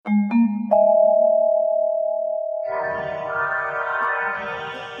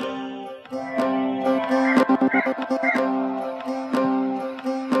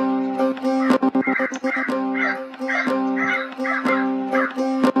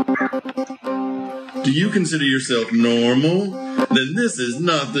Do you consider yourself normal? Then this is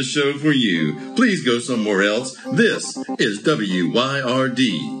not the show for you. Please go somewhere else. This is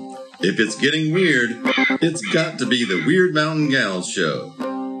WYRD. If it's getting weird, it's got to be the Weird Mountain Gals show.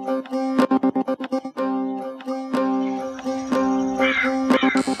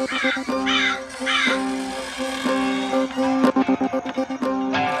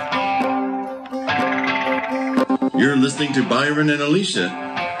 You're listening to Byron and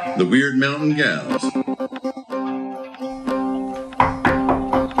Alicia, the Weird Mountain Gals.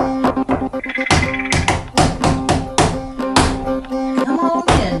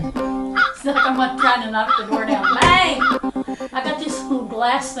 Trying to knock the door down. Bang! I got this little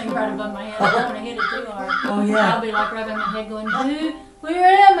glass thing right above my head. I don't want to hit it too hard. Oh, yeah. I'll be like rubbing my head going, where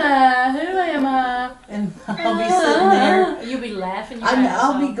am I? Who am I? And I'll be sitting there. You'll be laughing.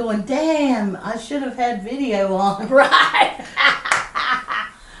 I'll be going, damn, I should have had video on. Right.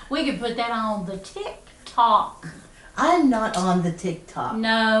 We could put that on the TikTok. I'm not on the TikTok.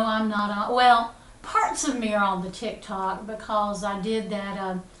 No, I'm not on. Well, parts of me are on the TikTok because I did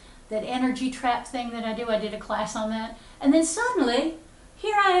that energy trap thing that I do. I did a class on that. And then suddenly,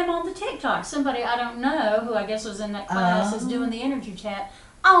 here I am on the TikTok. Somebody I don't know, who I guess was in that class, is doing the energy chat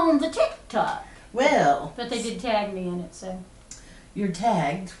on the TikTok. Well. But they did tag me in it, so. You're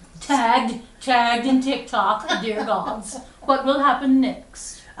tagged. Tagged in TikTok, dear gods. What will happen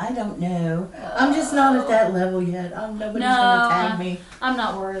next? I don't know. I'm just not at that level yet. Nobody's going to tag me. I'm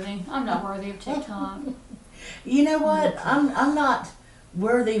not worthy. I'm not worthy of TikTok. You know what? I'm not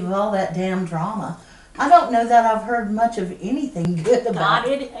worthy of all that damn drama. I don't know that I've heard much of anything good about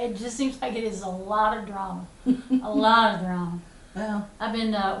it. It just seems like it is a lot of drama. A lot of drama. Well, I've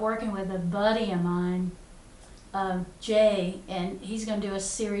been working with a buddy of mine, Jay, and he's going to do a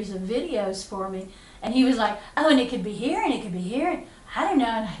series of videos for me. And he was like, oh, and it could be here, and it could be here. And I don't know.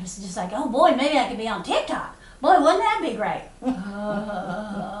 And I was just like, oh, boy, maybe I could be on TikTok. Boy, wouldn't that be great?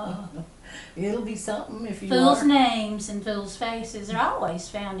 It'll be something if you Fools' names and fools' faces are always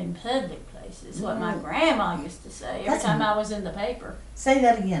found in public places. What my grandma used to say every time I was in the paper. Say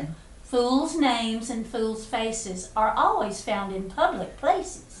that again. Fools' names and fools' faces are always found in public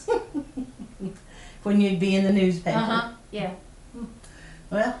places. When you'd be in the newspaper. Yeah.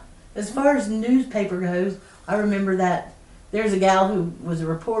 Well, as far as newspaper goes, I remember that there's a gal who was a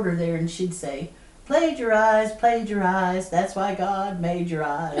reporter there, and she'd say, plagiarize, plagiarize, that's why God made your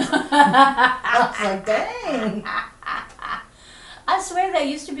eyes. I was like, dang. I swear that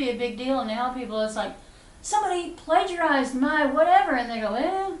used to be a big deal, and now people, it's like, somebody plagiarized my whatever, and they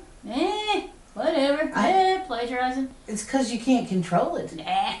go, whatever, plagiarizing. It's because you can't control it.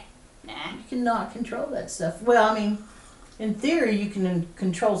 Nah. You cannot control that stuff. Well, I mean, in theory, you can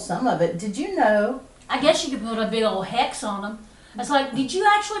control some of it. Did you know? I guess you could put a big old hex on them. It's like, did you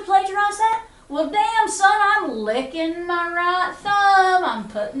actually plagiarize that? Well, damn, son, I'm licking my right thumb. I'm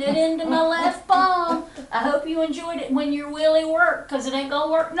putting it into my left palm. I hope you enjoyed it when your willy worked, because it ain't going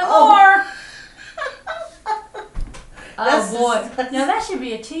to work no more. Oh, boy. Now, that should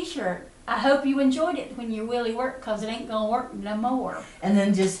be a T-shirt. I hope you enjoyed it when your willy worked, because it ain't going to work no more. And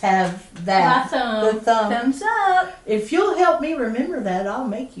then just have that. My thumb. The thumb. Thumbs up. If you'll help me remember that, I'll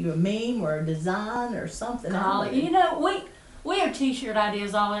make you a meme or a design or something. Golly, you know, we have T-shirt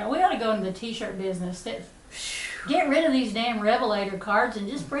ideas all over. We ought to go into the T-shirt business. Get rid of these damn Revelator cards and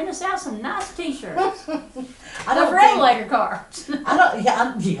just print us out some nice T-shirts. Revelator cards.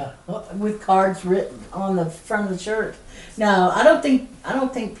 Yeah, with cards written on the front of the shirt. No, I don't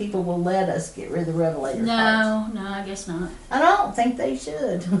think people will let us get rid of the Revelator cards. No, I guess not. I don't think they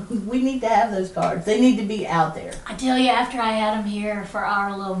should. We need to have those cards. They need to be out there. I tell you, after I had them here for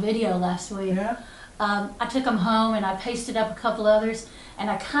our little video last week, I took them home and I pasted up a couple others, and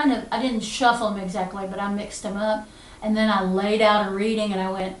I didn't shuffle them exactly, but I mixed them up, and then I laid out a reading, and I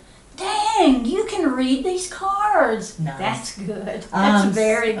went, dang, you can read these cards. Nice. That's good. That's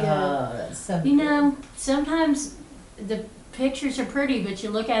very good. That's so you know, sometimes the pictures are pretty, but you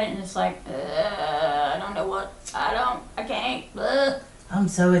look at it and it's like, I don't know what, I can't. I'm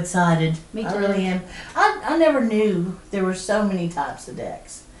so excited. Me too. I really am. I never knew there were so many types of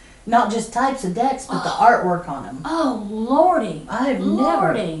decks. Not just types of decks, but the artwork on them. Oh, Lordy. I've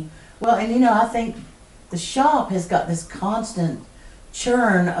never. Well, and you know, I think the shop has got this constant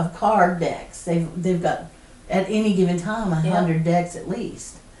churn of card decks. They've got, at any given time, 100 decks at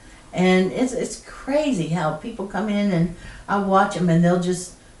least. And it's crazy how people come in and I watch them and they'll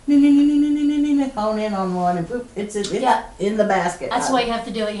just hone in on one and poop, it's in the basket. That's the way you have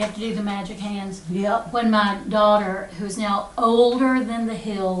to do it. You have to do the magic hands. Yep. When my daughter, who's now older than the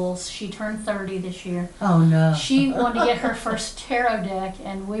hills, she turned 30 this year. Oh no. She wanted to get her first tarot deck,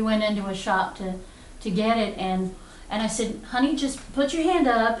 and we went into a shop to to get it, and I said, honey, just put your hand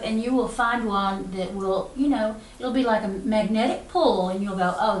up and you will find one that will, it'll be like a magnetic pull, and you'll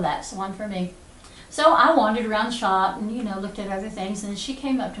go, oh, that's the one for me. So I wandered around the shop and, looked at other things, and she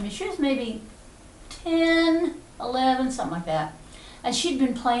came up to me. She was maybe 10, 11, something like that. And she'd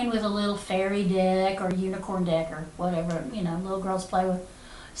been playing with a little fairy deck or unicorn deck or whatever, little girls play with.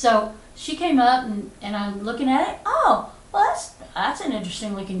 So she came up and I'm looking at it. Oh, well, that's an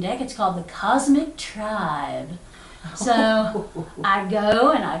interesting looking deck. It's called the Cosmic Tribe. So I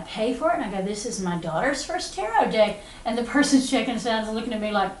go and I pay for it, and I go, this is my daughter's first tarot deck. And the person's checking us out is looking at me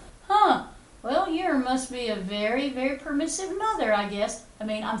like, huh, well, you must be a very, very permissive mother, I guess. I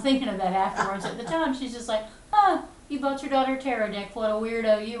mean, I'm thinking of that afterwards. At the time, she's just like, oh, you bought your daughter a tarot deck. What a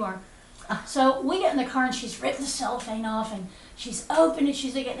weirdo you are. So we get in the car, and she's ripped the cellophane off, and she's opened it,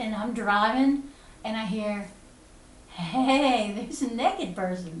 she's looking, and I'm driving, and I hear, hey, there's a naked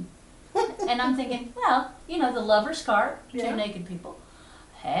person. And I'm thinking, well, the lover's card, two naked people.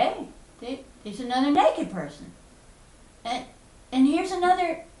 Hey, there's another naked person. And here's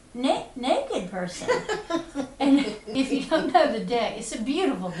another naked person. And if you don't know the deck, it's a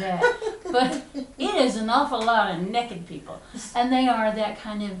beautiful deck, but it is an awful lot of naked people. And they are that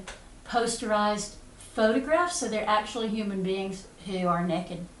kind of posterized photographs, so they're actually human beings who are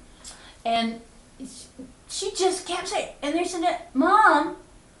naked. And she just kept saying, and there's Mom,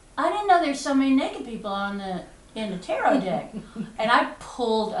 I didn't know there's so many naked people in the tarot deck. And I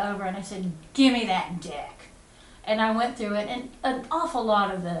pulled over and I said, give me that deck. And I went through it, and an awful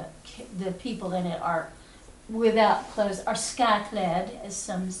lot of the people in it are without clothes, are sky-clad, as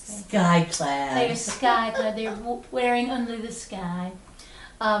some say. Sky-clad. They are sky-clad. They're wearing under the sky.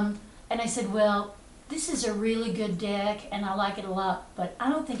 And I said, well, this is a really good deck, and I like it a lot, but I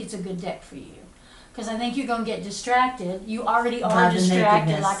don't think it's a good deck for you. Because I think you're going to get distracted. You already are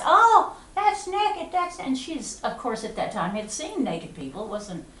distracted, like, oh, that's naked, and she's, of course, at that time had seen naked people. It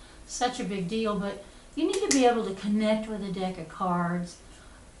wasn't such a big deal, but you need to be able to connect with a deck of cards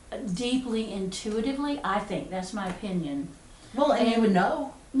deeply, intuitively, I think. That's my opinion. Well, and you would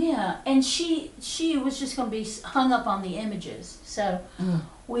know. Yeah, and she was just going to be hung up on the images. So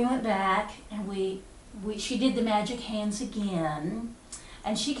we went back, and she did the magic hands again.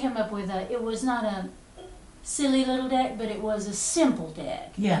 And she came up with it was not a silly little deck, but it was a simple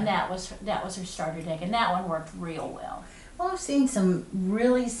deck. Yeah. And that was her starter deck, and that one worked real well. Well, I've seen some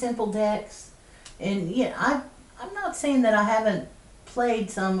really simple decks, and I'm not saying that I haven't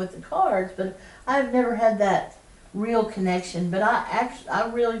played some with the cards, but I've never had that real connection. But I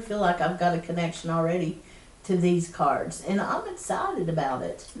really feel like I've got a connection already to these cards, and I'm excited about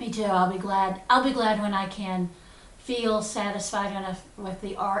it. Me too. I'll be glad when I can feel satisfied enough with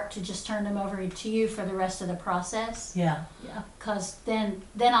the art to just turn them over to you for the rest of the process. Yeah. Because then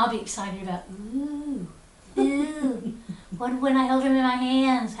I'll be excited about, ooh, when I hold them in my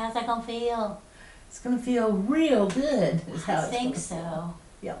hands, how's that gonna feel? It's gonna feel real good. I think so.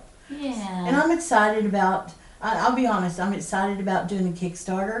 Yeah. Yeah. And I'm excited about. I'll be honest. I'm excited about doing a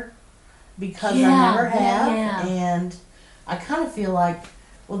Kickstarter because I never have, and I kind of feel like,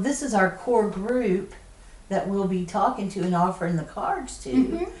 well, this is our core group that we'll be talking to and offering the cards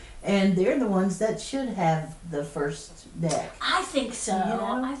to, and they're the ones that should have the first deck. I think so.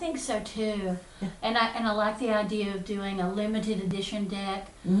 I think so too. Yeah. And I like the idea of doing a limited edition deck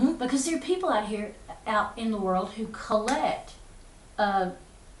because there are people out in the world who collect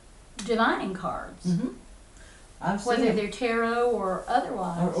divining cards, whether they're tarot or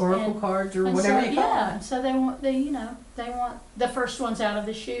otherwise, or oracle cards or whatever you call them. Yeah, so they want the first ones out of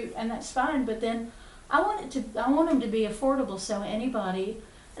the chute, and that's fine. But then I want them to be affordable, so anybody,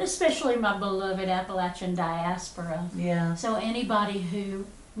 especially my beloved Appalachian diaspora. Yeah. So anybody who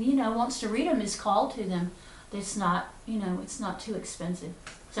wants to read them is called to them. It's not it's not too expensive.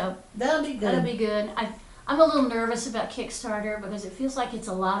 So that'll be good. That'll be good. I'm a little nervous about Kickstarter because it feels like it's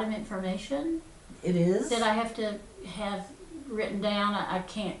a lot of information. It is. That I have to have written down. I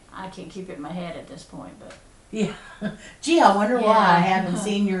can't keep it in my head at this point, but. Yeah. Gee, I wonder why I haven't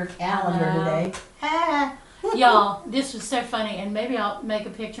seen your calendar today. Y'all, this was so funny, and maybe I'll make a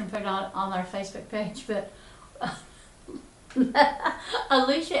picture and put it on our Facebook page, but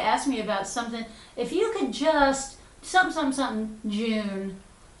Alicia asked me about something. If you could just something June,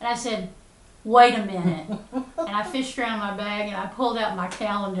 and I said, wait a minute. And I fished around my bag and I pulled out my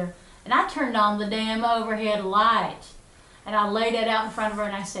calendar and I turned on the damn overhead light. And I laid it out in front of her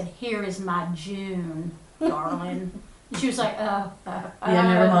and I said, here is my June, darling. And she was like, oh. Yeah,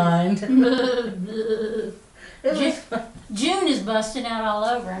 never mind. June is busting out all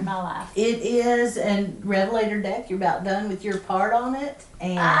over in my life. It is, and Revelator Deck, you're about done with your part on it.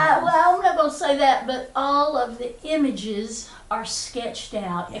 And Well, I'm not going to say that, but all of the images are sketched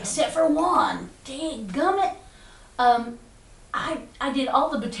out, except for one. Dang gummit. I did all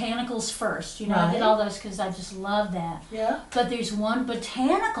the botanicals first. You know, I did all those because I just love that. Yeah. But there's one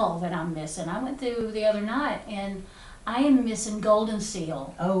botanical that I'm missing. I went through the other night, and I am missing golden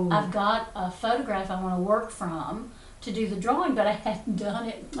seal. Oh. I've got a photograph I want to work from to do the drawing, but I hadn't done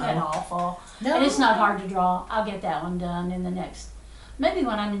it. That awful. No. And it's not hard to draw. I'll get that one done in the next, maybe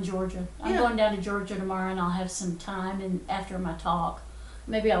when I'm in Georgia. I'm going down to Georgia tomorrow, and I'll have some time, and after my talk,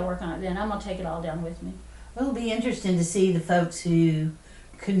 maybe I'll work on it then. I'm going to take it all down with me. Well, it'll be interesting to see the folks who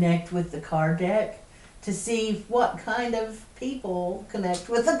connect with the card deck, to see what kind of people connect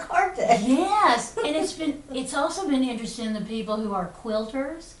with the card deck. Yes, and it's also been interesting the people who are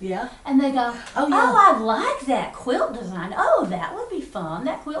quilters. Yeah. And they go, Oh, yeah. I like that quilt design. Oh, that would be fun.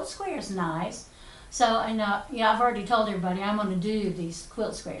 That quilt square is nice. So, I've already told everybody I'm going to do these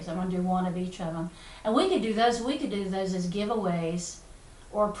quilt squares. I'm going to do one of each of them. And we could do those. We could do those as giveaways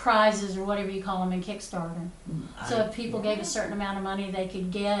or prizes or whatever you call them in Kickstarter. So if people gave a certain amount of money, they could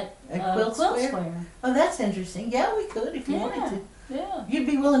get A quilt square? Oh, that's interesting. Yeah, we could if you wanted to. Yeah. You'd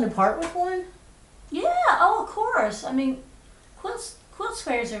be willing to part with one? Yeah. Oh, of course. I mean, quilt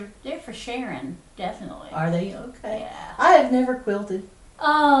squares they're for sharing, definitely. Are they? Okay. Yeah. I have never quilted.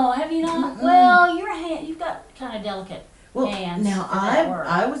 Oh, have you not? Well, you've got kind of delicate hands. Now for that work.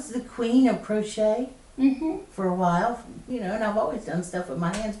 I was the queen of crochet Mm-hmm. for a while, and I've always done stuff with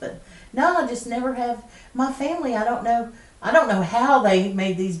my hands, but no, I just never have. My family, I don't know how they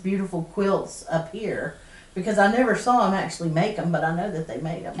made these beautiful quilts up here, because I never saw them actually make them, but I know that they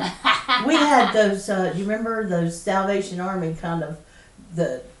made them. We had those, do you remember those Salvation Army kind of,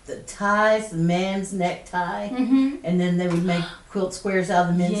 the ties, the man's necktie, and then they would make quilt squares out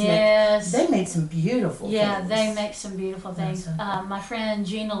of the men's neck. They made some beautiful things. Yeah, they make some beautiful things. That's My friend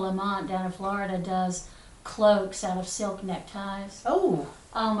Gina Lamont down in Florida does cloaks out of silk neckties. Oh.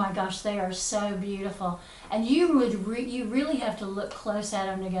 Oh my gosh, they are so beautiful. And you really have to look close at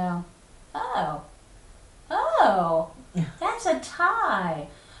them to go, oh, that's a tie.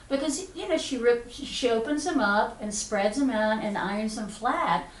 Because, she opens them up and spreads them out and irons them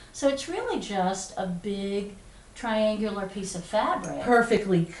flat. So it's really just a big triangular piece of fabric.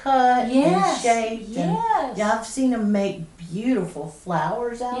 Perfectly cut and shaped. Yes. And, I've seen them make beautiful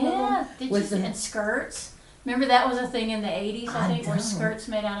flowers out of them. And skirts. Remember that was a thing in the 80s, I think, where skirts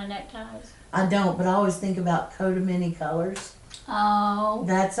made out of neckties? I don't, but I always think about Coat of Many Colors. Oh.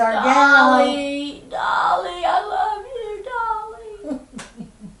 That's our Dolly, I love you, Dolly.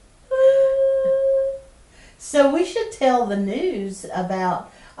 So we should tell the news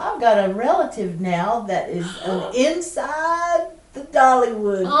about, I've got a relative now that is inside the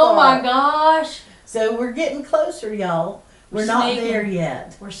Dollywood Oh part. my gosh. So we're getting closer, y'all. We're not there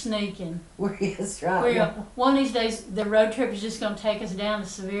yet. We're sneaking. That's right. One of these days, the road trip is just going to take us down to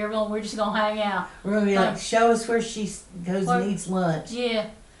Sevierville, and we're just going to hang out. We're going to be like, show us where she goes and eats lunch. Yeah.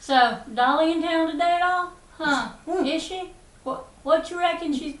 So, Dolly in town today at all? Huh? Is she? What you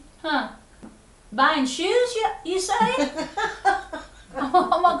reckon she's, buying shoes, you say? I'm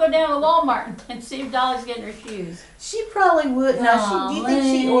going to go down to Walmart and see if Dolly's getting her shoes. She probably would. Now, do you think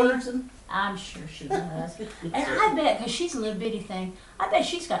she orders them? I'm sure she does. And I bet, because she's a little bitty thing, I bet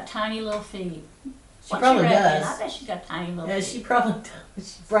she's got tiny little feet. She probably does. I bet she's got tiny little feet. She probably does.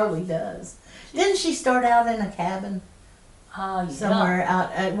 She probably does. Didn't she start out in a cabin? Oh, yeah. Somewhere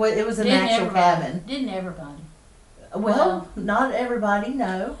out. It was an actual cabin. Didn't everybody? Well, not everybody,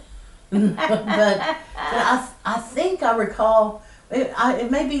 no. but I think I recall. It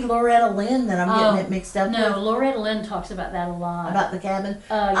may be Loretta Lynn that I'm getting it mixed up with. No, Loretta Lynn talks about that a lot. About the cabin?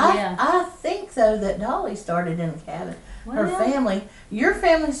 Yeah. I think, though, that Dolly started in a cabin. Her Well. family, your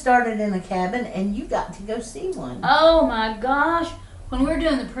family started in a cabin, and you got to go see one. Oh, my gosh. When we were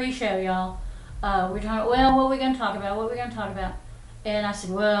doing the pre-show, y'all, we were talking, well, what are we going to talk about? What are we going to talk about? And I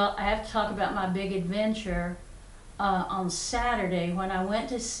said, well, I have to talk about my big adventure on Saturday when I went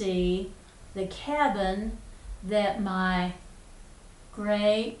to see the cabin that my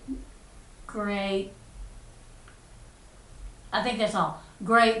great, I think that's all,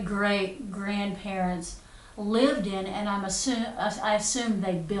 great grandparents lived in, and I assume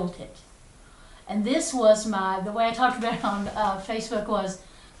they built it. And this was the way I talked about it on Facebook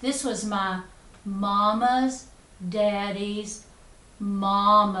this was my mama's, daddy's,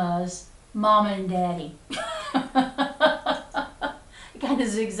 mama's, mama and daddy. It kind of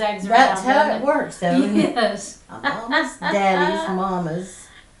zigzags around. That's how it works, though. Yes. Mama's, daddy's, mama's.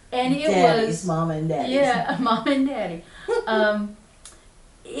 And it Daddy's, was Mama and Daddy's. Yeah, Mom and Daddy.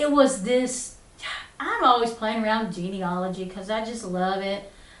 It was this. I'm always playing around with genealogy because I just love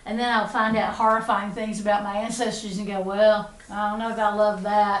it. And then I'll find out horrifying things about my ancestors and go, well, I don't know if I love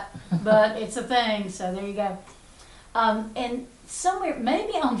that, but it's a thing. So there you go. And somewhere,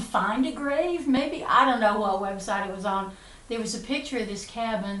 maybe on Find a Grave, maybe, I don't know what website it was on, there was a picture of this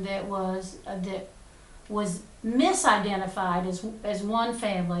cabin that was misidentified as one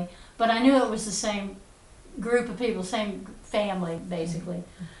family, but I knew it was the same group of people, same family, basically.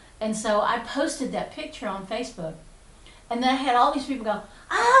 And so I posted that picture on Facebook. And then I had all these people go,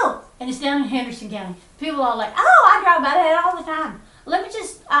 oh, and it's down in Henderson County. People are like, oh, I drive by that all the time. Let me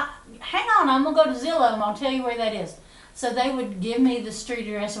just, hang on, I'm going to go to Zillow and I'll tell you where that is. So they would give me the street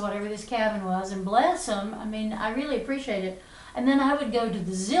address of whatever this cabin was, and bless them. I mean, I really appreciate it. And then I would go to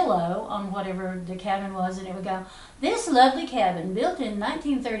the Zillow on whatever the cabin was, and it would go, this lovely cabin built in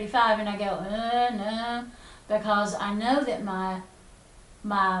 1935. And I go, no, because I know that my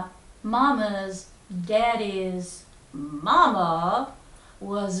mama's daddy's mama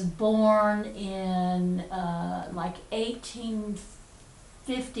was born in like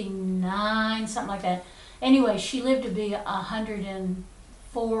 1859, something like that. Anyway, she lived to be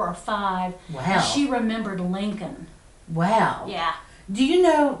 104 or 5. Wow. And she remembered Lincoln. Wow. Yeah. Do you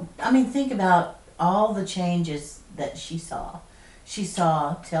know, I mean, think about all the changes that she saw. She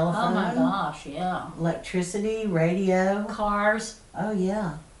saw telephone. Oh my gosh, yeah. Electricity, radio. Cars. Oh,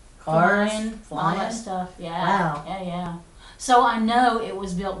 yeah. Cars. All that stuff. Yeah. Wow. Yeah. So I know it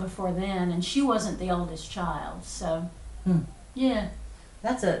was built before then, and she wasn't the oldest child. So, yeah.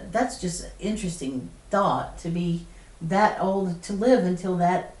 That's just an interesting thought, to be that old, to live until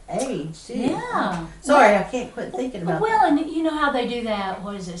that age, too. Yeah. Sorry, I can't quit thinking about Well, and you know how they do that,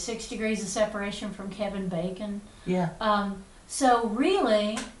 what is it, 6 degrees of separation from Kevin Bacon? Yeah. So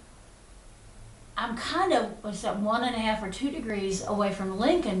really, I'm kind of, what's that, 1.5 or 2 degrees away from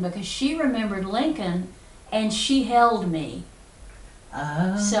Lincoln, because she remembered Lincoln and she held me.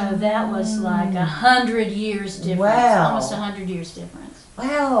 Oh. So that was like 100 years difference. Wow. Almost 100 years difference.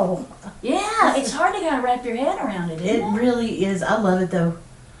 Wow. Yeah, it's hard to kind of wrap your head around it, isn't it? It really is. I love it, though.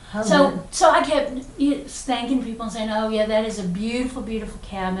 So I kept thanking people and saying, oh yeah, that is a beautiful, beautiful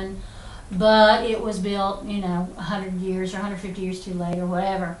cabin, but it was built, 100 years or 150 years too late or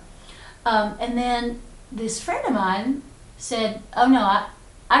whatever. And then this friend of mine said, oh no,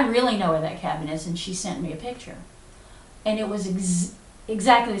 I really know where that cabin is, and she sent me a picture. And it was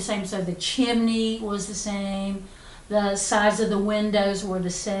exactly the same. So the chimney was the same, the size of the windows were the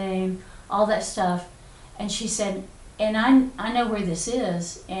same, all that stuff. And she said, and I know where this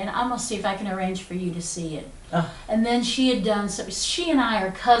is, and I'm going to see if I can arrange for you to see it. Oh. And then she had done some, she and I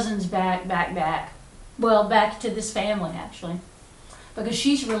are cousins back to this family, actually. Because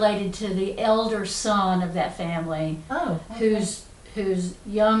she's related to the elder son of that family, okay. whose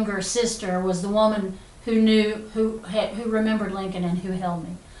younger sister was the woman who remembered Lincoln and who held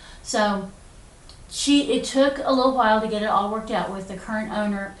me. So it took a little while to get it all worked out with the current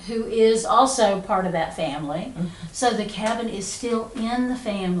owner, who is also part of that family. Mm-hmm. So the cabin is still in the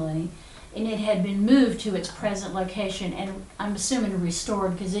family, and it had been moved to its present location, and I'm assuming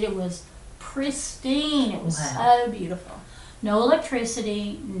restored, because it was pristine. It was so beautiful. No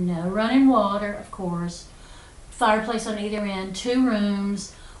electricity, no running water, of course. Fireplace on either end, 2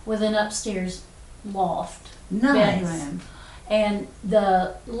 rooms with an upstairs loft bedroom. And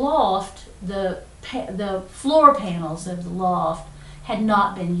the loft, the floor panels of the loft had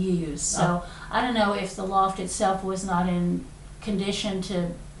not been used. So I don't know if the loft itself was not in condition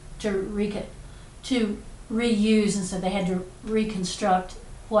to reuse, and so they had to reconstruct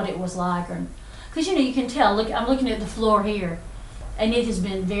what it was like. Because you can tell. Look, I'm looking at the floor here, and it has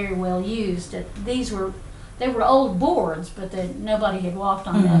been very well used. They were old boards, but nobody had walked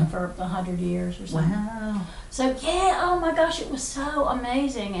on them for 100 years or something. Wow. So yeah, oh my gosh, it was so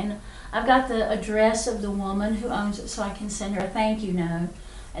amazing. And I've got the address of the woman who owns it, so I can send her a thank you note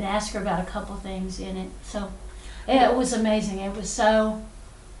and ask her about a couple things in it. So yeah, it was amazing. It was so,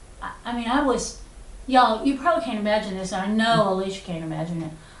 y'all, you probably can't imagine this. I know Alicia can't imagine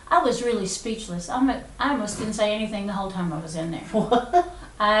it. I was really speechless. I almost didn't say anything the whole time I was in there. What?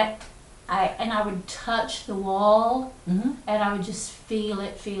 And I would touch the wall, Mm-hmm. and I would just feel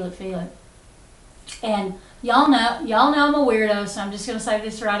it. And y'all know I'm a weirdo, so I'm just going to say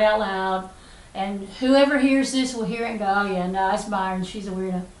this right out loud. And whoever hears this will hear it and go, oh yeah, no, it's Byron, she's a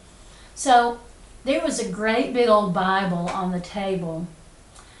weirdo. So there was a great big old Bible on the table.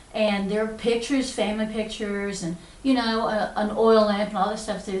 And there were pictures, family pictures, and, an oil lamp and all this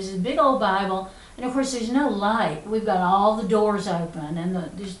stuff. There's this big old Bible, And of course, there's no light. We've got all the doors open, and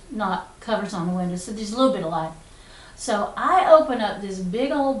there's not covers on the windows, so there's a little bit of light. So I open up this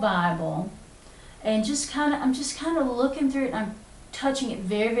big old Bible, and I'm just kind of looking through it, and I'm touching it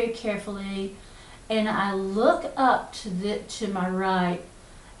very, very carefully, and I look up to my right,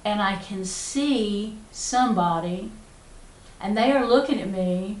 and I can see somebody, and they are looking at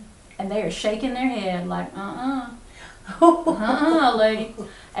me, and they are shaking their head like, lady.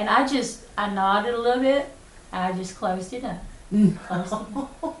 And I nodded a little bit, and I just closed it up. Closed it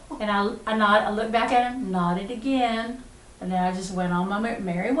up. And I looked back at him, nodded again, and then I just went on my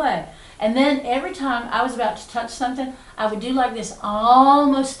merry way. And then every time I was about to touch something, I would do like this,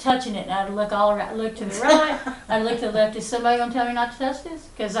 almost touching it, and I'd look all around, look to the right, I'd look to the left. Is somebody going to tell me not to touch this?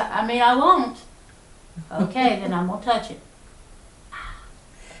 Because, I won't. Okay, then I'm going to touch it.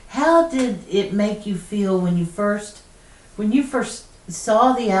 How did it make you feel when you first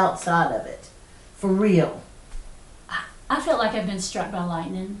saw the outside of it, for real? I felt like I've been struck by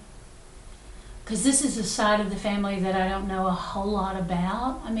lightning. Because this is a side of the family that I don't know a whole lot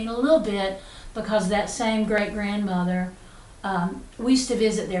about. I mean, a little bit, because that same great-grandmother, we used to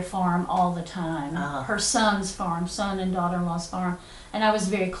visit their farm all the time. Her son's farm, son and daughter-in-law's farm. And I was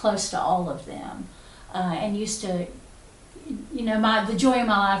very close to all of them. And used to, the joy of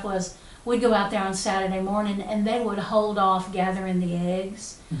my life was we'd go out there on Saturday morning, and they would hold off gathering the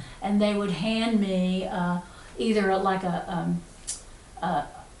eggs. And they would hand me either like a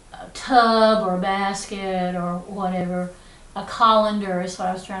tub or a basket or whatever, a colander is what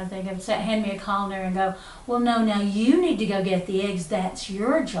I was trying to think of. So hand me a colander and go, well, no, now you need to go get the eggs. That's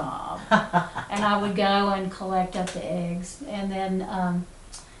your job. And I would go and collect up the eggs. And then,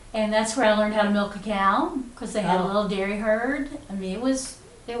 and that's where I learned how to milk a cow, because they had a little dairy herd. I mean, it was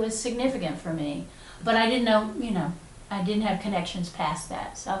significant for me. But I didn't know, I didn't have connections past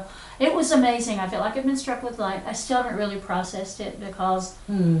that. So it was amazing. I feel like I've been struck with light. I still haven't really processed it, because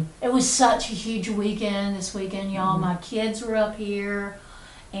it was such a huge weekend this weekend, y'all. My kids were up here,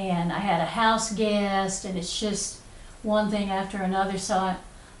 and I had a house guest, and it's just one thing after another. So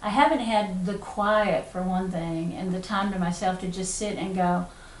I haven't had the quiet, for one thing, and the time to myself to just sit and go.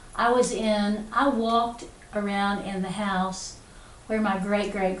 I walked around in the house where my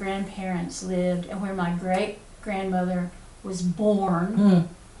great-great-grandparents lived and where my great-grandmother was born,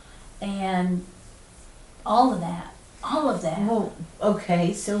 and all of that. Well,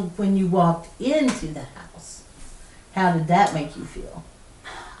 okay, so when you walked into the house, how did that make you feel?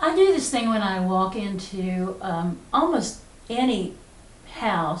 I do this thing when I walk into almost any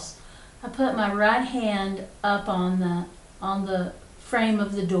house. I put my right hand up on the frame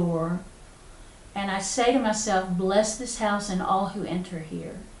of the door, and I say to myself, bless this house and all who enter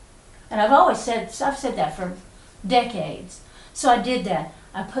here. And I've said that for decades. So I did that.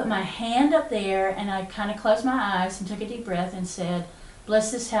 I put my hand up there, and I kind of closed my eyes and took a deep breath and said,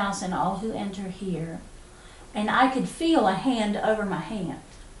 bless this house and all who enter here. And I could feel a hand over my hand.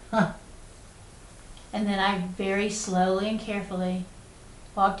 And then I very slowly and carefully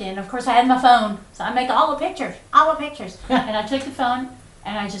walked in. Of course, I had my phone, so I make all the pictures. And I took the phone,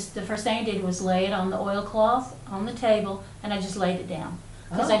 and the first thing I did was lay it on the oilcloth on the table, and I just laid it down.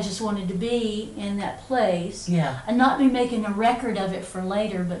 Because I just wanted to be in that place, and not be making a record of it for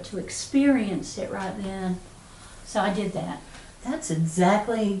later, but to experience it right then. So I did that. That's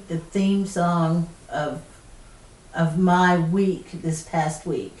exactly the theme song of my week this past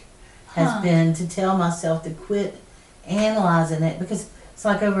week, has been to tell myself to quit analyzing it, because it's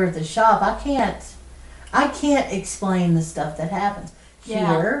like over at the shop, I can't explain the stuff that happens.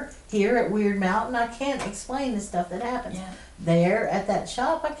 Here at Wyrd Mountain, I can't explain the stuff that happens. There at that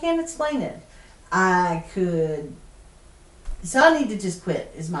shop, I can't explain it. So I need to just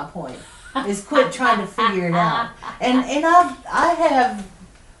quit, is my point. Is quit trying to figure it out. And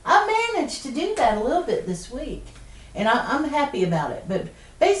I managed to do that a little bit this week. And I'm happy about it. But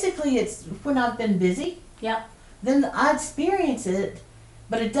basically, it's when I've been busy, then I experience it,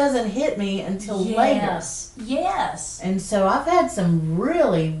 but it doesn't hit me until later. Yes. And so I've had some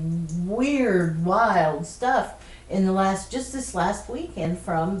really weird, wild stuff in this last weekend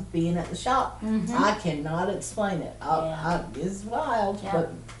from being at the shop. I cannot explain it. It's wild,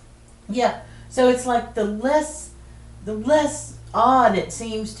 but so it's like the less odd it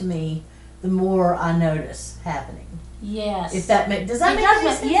seems to me, the more I notice happening. Yes. Does that make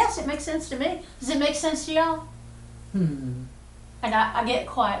sense? Yes, it makes sense to me. Does it make sense to y'all? And I get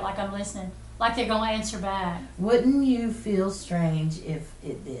quiet, like I'm listening, like they're going to answer back. Wouldn't you feel strange if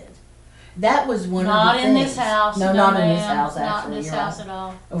it did? That was one of the Not things. in this house. No, not in this house, actually. Not in this house at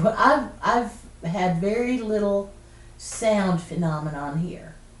all. I've had very little sound phenomenon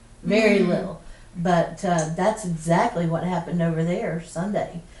here. Very little. But that's exactly what happened over there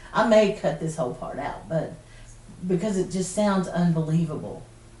Sunday. I may cut this whole part out, but because it just sounds unbelievable.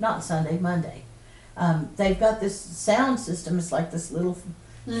 Not Sunday, Monday. They've got this sound system. It's like this little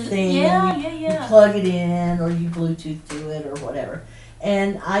thing. Yeah, You plug it in or you Bluetooth to it or whatever.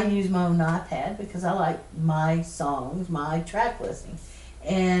 And I use my own iPad because I like my songs, my track listing.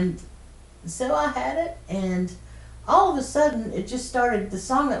 And so I had it, and all of a sudden it just started, the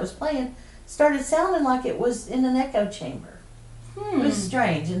song that was playing started sounding like it was in an echo chamber. It was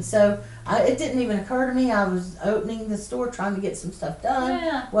strange. And so it didn't even occur to me. I was opening the store trying to get some stuff done.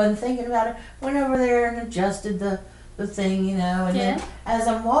 Yeah. Wasn't thinking about it. Went over there and adjusted the thing, you know. And then as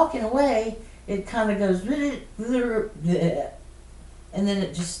I'm walking away, it kind of goes, and then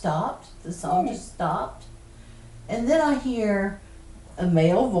it just stopped. The song just stopped. And then I hear a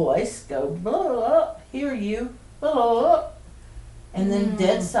male voice go, blah, blah, hear you, blah, blah, and then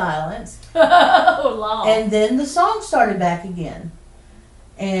dead silence. Oh, Lord. And then the song started back again.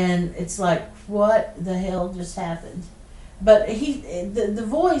 And it's like, what the hell just happened? But the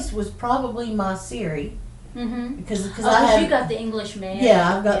voice was probably my Siri. Mm-hmm. Because you got the English man.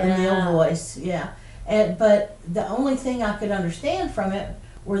 Yeah, I've got the male voice, yeah. But the only thing I could understand from it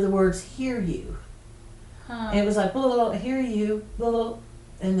were the words, hear you. And it was like, blah, blah, blah, hear you, blah, blah,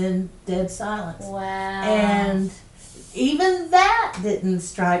 and then dead silence. Wow. And even that didn't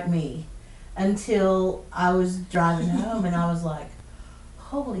strike me until I was driving home, and I was like,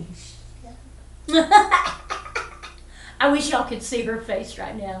 holy shit. I wish y'all could see her face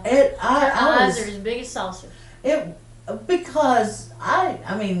right now. Her eyes are as big as saucers. Because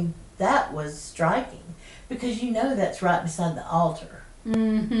I mean, that was striking, because you know that's right beside the altar.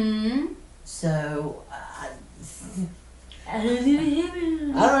 Mm-hmm. So, I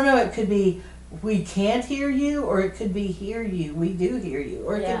don't know, it could be we can't hear you, or it could be hear you, we do hear you,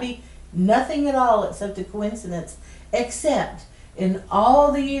 or it could be nothing at all except a coincidence, except in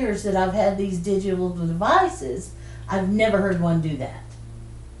all the years that I've had these digital devices, I've never heard one do that.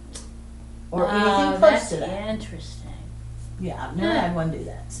 Or anything close to that. That's interesting. Yeah, I've never had one do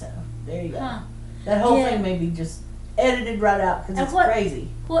that, so there you go. That whole thing may be just edited right out because it's crazy.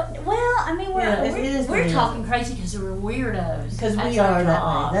 Well, I mean, we're talking crazy because we're weirdos. Because we are that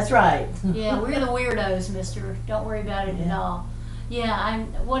way. That's right. Yeah, we're the weirdos, mister. Don't worry about it at all. Yeah,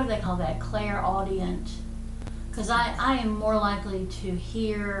 what do they call that? Clairaudient. Because I am more likely to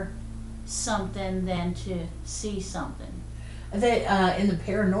hear something than to see something. They in the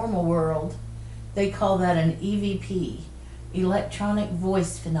paranormal world, they call that an EVP, electronic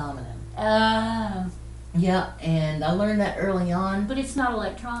voice phenomenon. Yeah, and I learned that early on. But it's not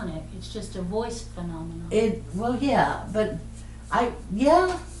electronic. It's just a voice phenomenon. But I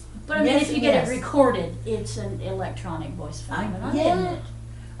mean, if you get it recorded, it's an electronic voice phenomenon, isn't it?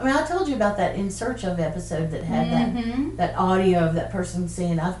 I mean, I told you about that In Search Of episode that had that audio of that person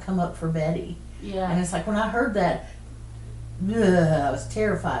saying, "I've come up for Betty." Yeah. And it's like, when I heard that, I was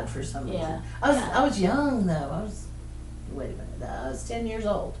terrified for some reason. I was young, though. Wait a minute. I was 10 years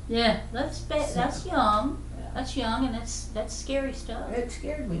old. Yeah, that's young. Yeah. That's young, and that's scary stuff. It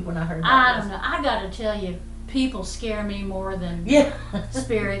scared me when I heard that. I don't know. I got to tell you, people scare me more than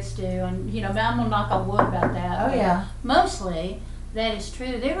spirits do, and I'm gonna knock on wood about that. Oh yeah. Mostly, that is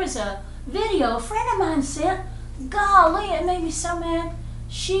true. There was a video a friend of mine sent. Golly, it made me so mad.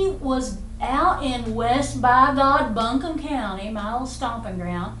 She was out in West by God, Buncombe County, my old stomping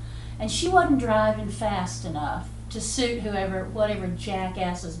ground, and she wasn't driving fast enough to suit whatever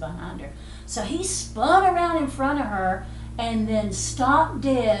jackass was behind her. So he spun around in front of her and then stopped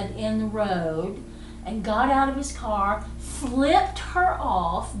dead in the road and got out of his car, flipped her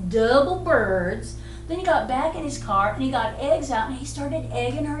off, double birds. Then he got back in his car and he got eggs out and he started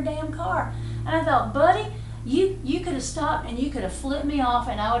egging her damn car. And I thought, buddy, you could have stopped and you could have flipped me off,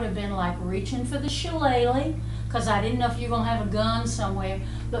 and I would have been like reaching for the shillelagh, because I didn't know if you were going to have a gun somewhere.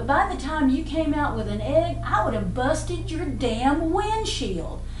 But by the time you came out with an egg, I would have busted your damn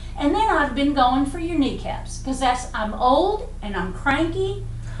windshield. And then I'd have been going for your kneecaps, because I'm old and I'm cranky,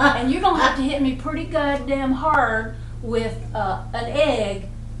 and you're going to have to hit me pretty goddamn hard with an egg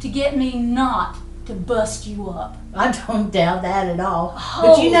to get me not to bust you up. I don't doubt that at all.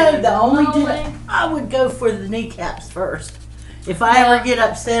 But the only I would go for the kneecaps first. If I ever get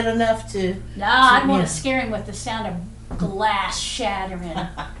upset enough to... No, I'd want to scare him with the sound of glass shattering,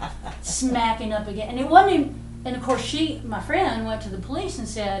 smacking up again. And it wasn't even... And of course, my friend went to the police and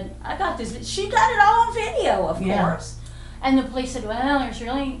said, I got this. She got it all on video, of course. And the police said, well, there's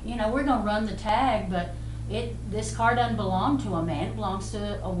really, we're going to run the tag, but this car doesn't belong to a man. It belongs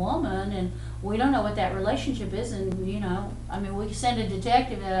to a woman. And we don't know what that relationship is, and you know, I mean, we send a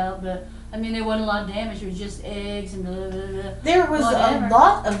detective out, but I mean, there wasn't a lot of damage. It was just eggs and blah, blah, blah. There was whatever. a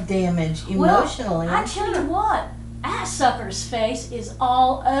lot of damage emotionally. Well, I tell you what, that sucker's face is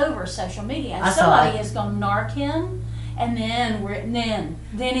all over social media, and I saw somebody it. is going to narc him, and then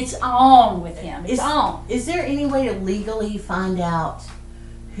it's on with him. It's on. Is there any way to legally find out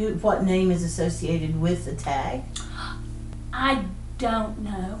what name is associated with the tag? I don't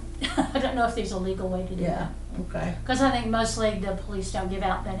know. I don't know if there's a legal way to do that. Okay. Because I think mostly the police don't give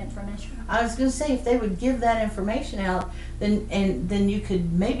out that information. I was going to say, if they would give that information out, then you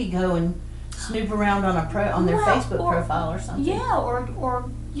could maybe go and snoop around on their Facebook profile or something. Yeah, or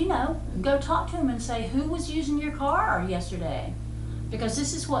you know, go talk to them and say, who was using your car yesterday? Because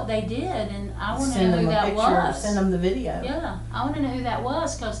this is what they did, and I want to know who that was. Send them the video. Yeah, I want to know who that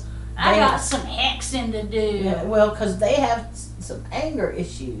was, because I got some hexing to do. Yeah, well, because they have some anger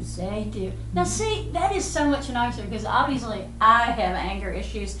issues. They do. Now, see, that is so much nicer, because obviously I have anger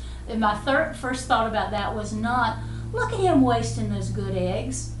issues. And my first thought about that was not, look at him wasting those good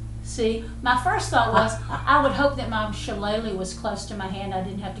eggs. See, my first thought was, I would hope that my shillelagh was close to my hand. I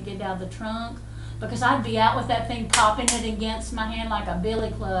didn't have to get out of the trunk, because I'd be out with that thing popping it against my hand like a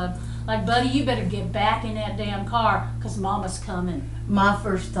billy club. Like, buddy, you better get back in that damn car, because Mama's coming. My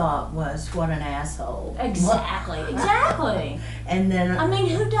first thought was, what an asshole. Exactly. And then, I mean,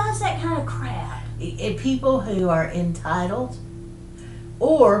 who does that kind of crap? People who are entitled,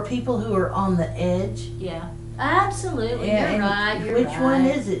 or people who are on the edge. Yeah, absolutely. Yeah, You're right. Which one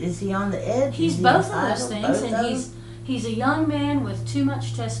is it? Is he on the edge? He's both of those things, and he's a young man with too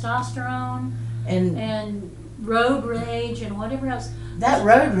much testosterone and road rage and whatever else. That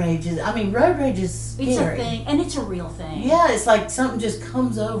road rage is scary. It's a thing, and it's a real thing. Yeah, it's like something just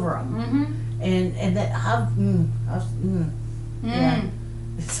comes over them. Mm-hmm. And that yeah.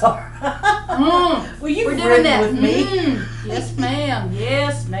 Sorry. Well, you've ridden with me. Yes, ma'am.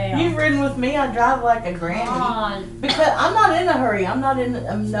 Yes, ma'am. You've ridden with me. I drive like a granny. Come on. Because I'm not in a hurry. I'm not in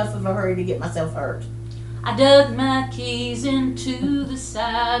enough of a hurry to get myself hurt. I dug my keys into the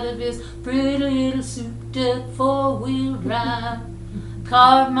side of his pretty little souped-up four-wheel drive.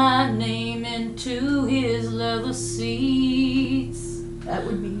 Carved my name into his leather seats. That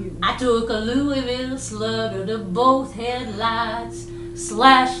would be you. I took a Louisville Slugger to both headlights,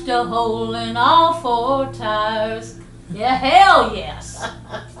 slashed a hole in all four tires. Yeah, hell yes.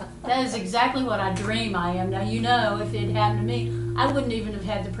 That is exactly what I dream I am. Now, you know, if it happened to me, I wouldn't even have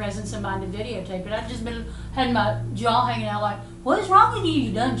had the presence of mind to videotape it. I'd just had my jaw hanging out like, what is wrong with you,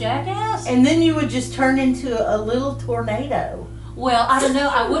 you dumb jackass? And then you would just turn into a little tornado. Well, I don't know.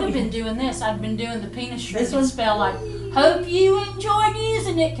 I would have been doing this. I'd been doing the penis shrinking This one? spell like, hope you enjoyed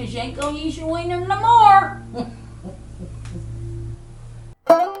using it, because you ain't going to use your wiener no more.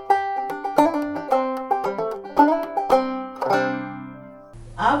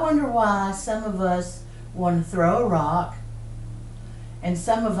 I wonder why some of us want to throw a rock and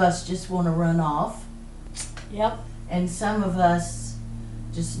some of us just want to run off. Yep. And some of us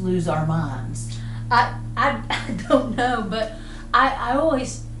just lose our minds. I don't know, but I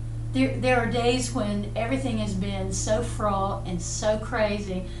always, there are days when everything has been so fraught and so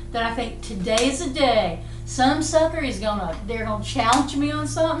crazy that I think today is the day. Some sucker they're gonna challenge me on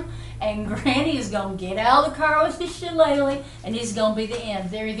something, and Granny is gonna get out of the car with his shillelagh, and it's gonna be the end.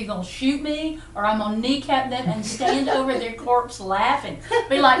 They're either gonna shoot me, or I'm gonna kneecap them and stand over their corpse laughing.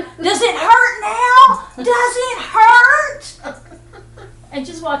 Be like, does it hurt now? Does it hurt? And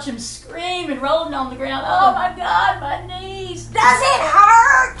just watch them scream and rolling on the ground. Oh my God, my knees. Does it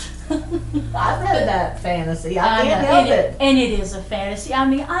hurt? I've had that fantasy. I can't help it. And it is a fantasy. I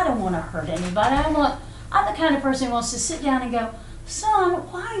mean, I don't want to hurt anybody. I'm the kind of person who wants to sit down and go, son,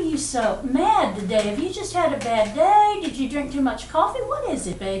 why are you so mad today? Have you just had a bad day? Did you drink too much coffee? What is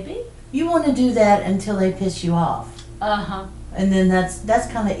it, baby? You want to do that until they piss you off. Uh-huh. And then that's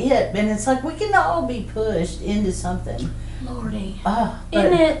kind of it. And it's like we can all be pushed into something. Lordy.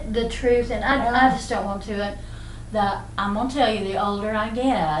 Isn't it the truth? And I just don't want to. I'm going to tell you, the older I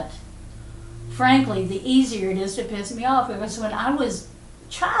get, frankly, the easier it is to piss me off. Because when I was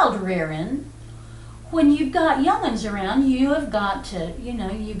child rearing, when you've got young'uns around, you have got to,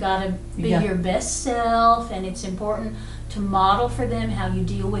 you got to be your best self, and it's important to model for them how you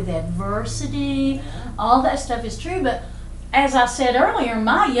deal with adversity. All that stuff is true, but as I said earlier,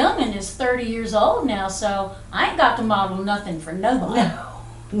 my young'un is 30 years old now, so I ain't got to model nothing for nobody.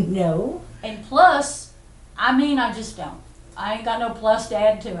 No. And plus, I just don't. I ain't got no plus to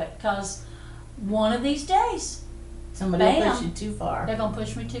add to it, because one of these days, somebody will push you too far. They're going to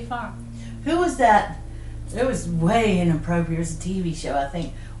push me too far. Who was that It was way inappropriate. It was a TV show, I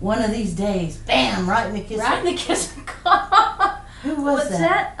think. One of these days, bam, right in the kiss. Right in the kiss. Who was What's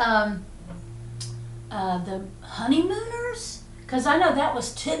that? The Honeymooners? Because I know that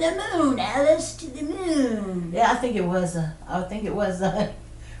was To the Moon, Alice to the Moon. Yeah, I think it was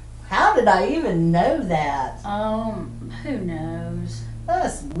how did I even know that? Who knows?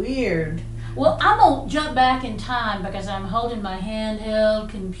 That's weird. Well, I'm going to jump back in time because I'm holding my handheld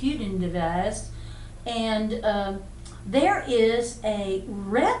computing device. And there is a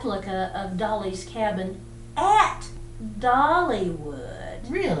replica of Dolly's cabin at Dollywood.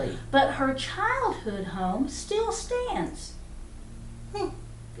 Really? But her childhood home still stands.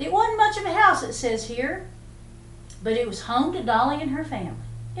 It wasn't much of a house, it says here, but it was home to Dolly and her family.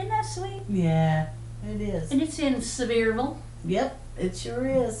 Isn't that sweet? Yeah, it is. And it's in Sevierville. Yep, it sure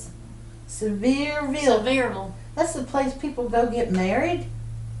is. Sevierville. That's the place people go get married.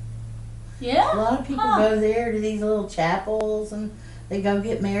 Yeah? A lot of people go there to these little chapels and they go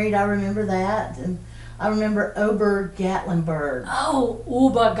get married. I remember that. And I remember Ober-Gatlinburg. Oh,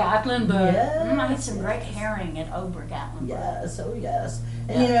 Ober-Gatlinburg. Yes. I had some great herring at Ober-Gatlinburg. Yes, oh yes.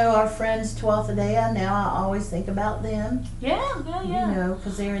 And you know, our friends 12th a day, now I always think about them. Yeah. You know,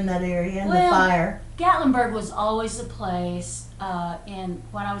 because they're in that area and Well, the fire. Gatlinburg was always the place when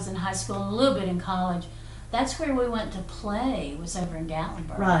I was in high school and a little bit in college. That's where we went to play, was over in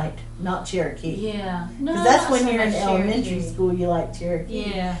Gatlinburg. Right, not Cherokee. Yeah. No, Because that's not when so you're in much elementary Cherokee. school, you like Cherokee.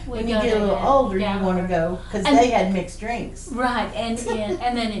 Yeah. When you get a little older, you want to go, because And- they had mixed drinks. Right, and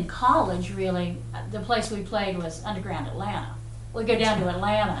then in college, really, the place we played was Underground Atlanta. We'd go down to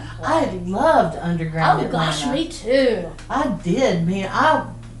Atlanta and play. I loved Underground Oh Atlanta. gosh, me too. I did,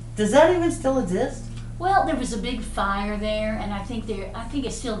 man. Does that even still exist? Well, there was a big fire there, and I think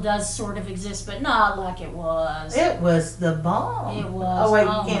it still does sort of exist, but not like it was. It was the bomb. It was. Oh wait,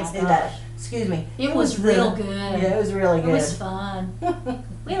 Oh, you can't my say gosh. that. Excuse me. It was real good. Yeah, it was really It good. was fun.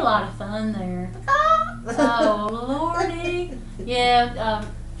 We had a lot of fun there. Oh lordy! Yeah, a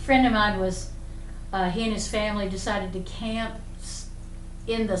friend of mine was. He and his family decided to camp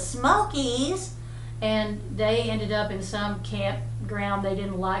in the Smokies, and they ended up in some campground they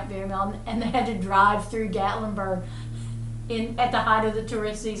didn't like very well, and they had to drive through Gatlinburg at the height of the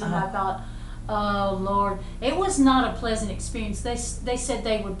tourist season. I thought, oh Lord, it was not a pleasant experience. They said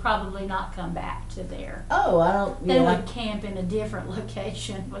they would probably not come back to there. Oh, I don't. They Yeah. would camp in a different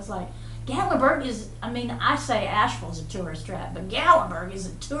location. It was like, Gatlinburg is, I say Asheville's a tourist trap, but Gatlinburg is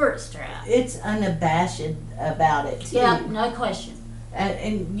a tourist trap. It's unabashed about it too. Yeah, no question.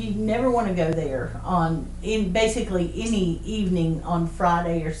 And you never want to go there in basically any evening on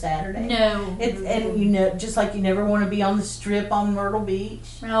Friday or Saturday. No. And just like you never want to be on the Strip on Myrtle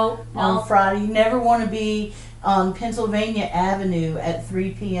Beach No. on Friday. You never want to be on Pennsylvania Avenue at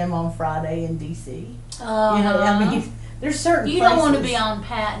 3 p.m. on Friday in D.C. There's certain You places. don't want to be on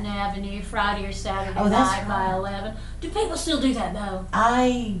Patton Avenue Friday or Saturday Oh, that's night by right. 11. Do people still do that though?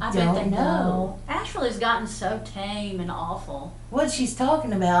 I bet don't they know. don't. Asheville has gotten so tame and awful. What she's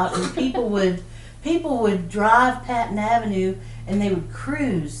talking about is people would drive Patton Avenue and they would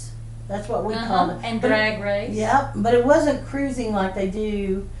cruise. That's what we call it. And But drag race. Yep, but it wasn't cruising like they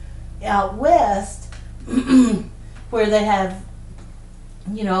do out west, where they have,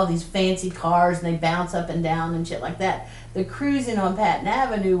 all these fancy cars and they bounce up and down and shit like that. The cruising on Patton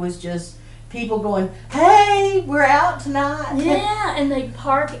Avenue was just people going, "Hey, we're out tonight." Yeah, and they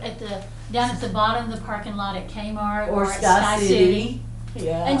park down at the bottom of the parking lot at Kmart Or at Sky City.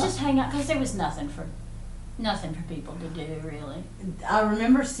 Yeah. and just hang out because there was nothing for people to do really. I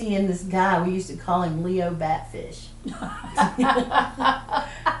remember seeing this guy. We used to call him Leo Batfish.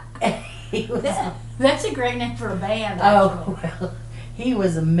 He was, That's a great name for a band. oh Actually. well, he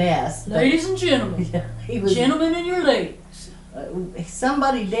was a mess. but- Ladies and gentlemen, Yeah, he was. gentlemen and your ladies.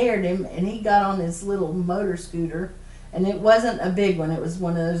 Somebody dared him, and he got on this little motor scooter, and it wasn't a big one. It was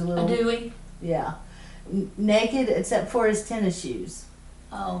one of those A little. Dewey. Yeah, naked except for his tennis shoes,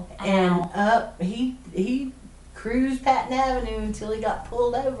 Oh, and ow. up he cruised Patton Avenue until he got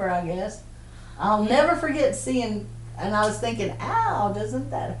pulled over. I guess I'll never forget seeing. And I was thinking, ow, doesn't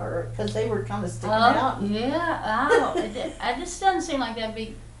that hurt? Because they were kind of sticking out. Yeah, ow. It just doesn't seem like that'd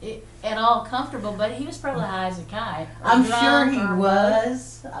be at all comfortable, but he was probably high as a kite. Or I'm sure drunk he or-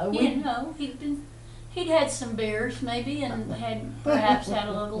 was. He'd had some beers maybe and perhaps had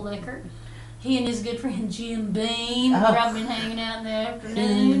a little liquor. He and his good friend Jim Beam Oh. probably been hanging out in the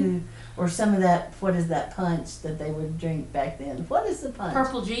afternoon. Or some of that, what is that punch that they would drink back then? What is the punch?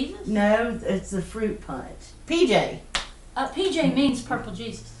 Purple Jesus? No, it's the fruit punch. PJ. PJ means Purple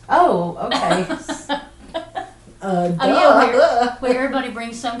Jesus. Oh, okay. Where everybody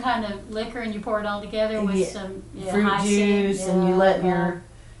brings some kind of liquor and you pour it all together with some fruit juice, and you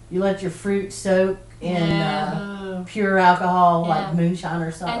let your fruit soak in pure alcohol, like moonshine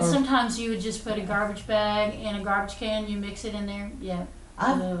or something. And sometimes you would just put a garbage bag in a garbage can, you mix it in there. Yeah.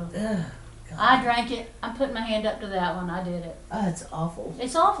 I drank it. I'm putting my hand up to that one. I did it. Oh, it's awful.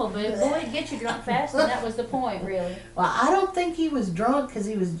 It's awful, but boy, it gets you drunk fast, and that was the point, really. Well, I don't think he was drunk because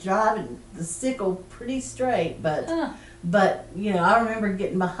he was driving the sickle pretty straight, but you know, I remember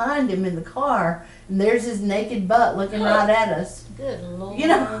getting behind him in the car, and there's his naked butt looking right at us. Good Lord. You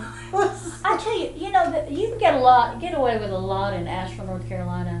know, I tell you, you know, you can get away with a lot in Asheville, North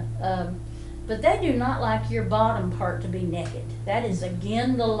Carolina. But they do not like your bottom part to be naked. That is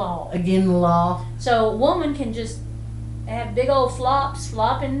again the law. Again the law. So a woman can just have big old flops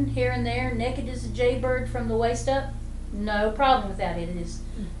flopping here and there, naked as a jaybird from the waist up. No problem with that. It is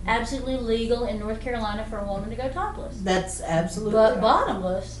absolutely legal in North Carolina for a woman to go topless. That's absolutely But right.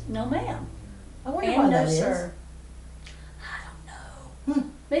 bottomless, no ma'am. I wonder And why no that is. sir. I don't know.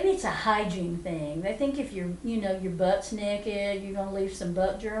 Maybe it's a hygiene thing. They think if your butt's naked, you're gonna leave some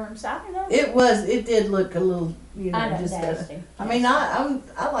butt germs. I don't know. It did look a little, I know, just nasty. I mean,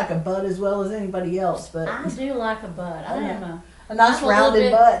 I like a butt as well as anybody else, but I do like a butt. I am a nice I'm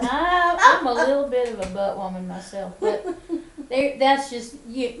rounded butt. I'm a little bit of a butt woman myself, but that's just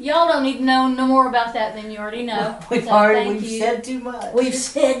y'all don't need to know no more about that than you already know. We've said too much. We've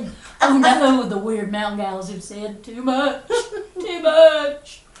said, oh no, the weird mountain gals have said too much, too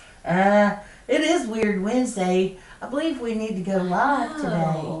much. It is Weird Wednesday. I believe we need to go live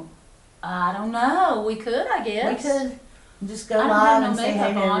today. I don't know. We could, I guess. We could just go I don't live have and no say hey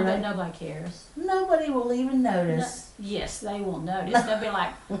makeup to on, everybody. but nobody cares. Nobody will even notice. Yes, they will notice. They'll be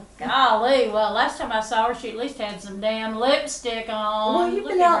like, golly, well, last time I saw her, she at least had some damn lipstick on. Well, you've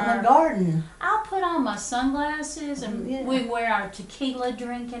Look been at out in her. the garden. I'll put on my sunglasses and we wear our tequila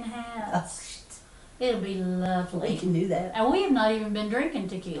drinking hats. It'll be lovely. We can do that. And we have not even been drinking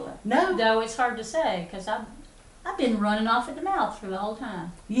tequila. No. Though it's hard to say because I've been running off at the mouth for the whole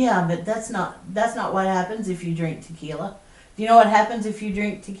time. Yeah, but that's not what happens if you drink tequila. Do you know what happens if you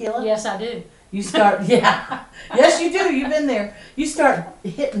drink tequila? Yes, I do. You start, yes, you do. You've been there. You start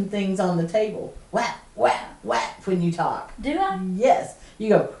hitting things on the table. Whap, whap, whap when you talk. Do I? Yes. You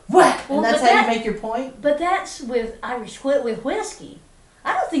go whap, Well, and that's how you make your point. But that's with with whiskey.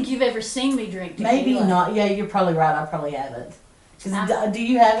 I don't think you've ever seen me drink tequila. Maybe not. Yeah, you're probably right. I probably haven't. 'Cause do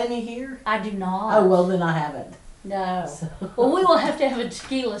you have any here? I do not. Oh, well, then I haven't. No. So. Well, we will have to have a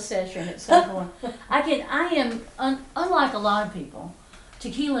tequila session at some point. Unlike a lot of people,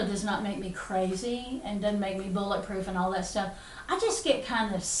 tequila does not make me crazy and doesn't make me bulletproof and all that stuff. I just get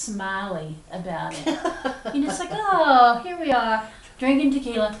kind of smiley about it. It's like, oh, here we are, drinking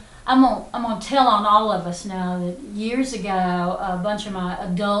tequila. I'm gonna tell on all of us now that years ago, a bunch of my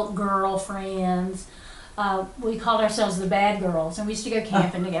adult girlfriends, we called ourselves the Bad Girls, and we used to go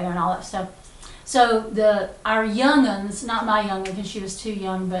camping together and all that stuff. So our young'uns, not my young'un because she was too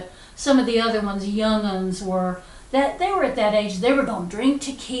young, but some of the other ones, young'uns they were at that age. They were gonna drink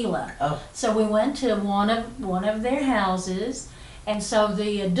tequila. Oh. So we went to one of their houses, and so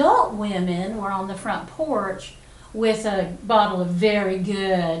the adult women were on the front porch with a bottle of very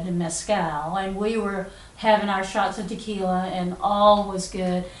good mezcal, and we were having our shots of tequila, and all was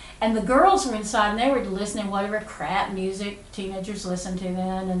good. And the girls were inside, and they were listening to whatever crap music teenagers listen to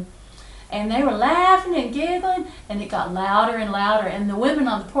then, and they were laughing and giggling, and it got louder and louder, and the women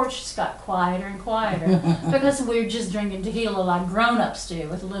on the porch just got quieter and quieter because we were just drinking tequila like grown-ups do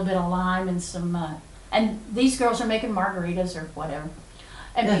with a little bit of lime and some, and these girls are making margaritas or whatever.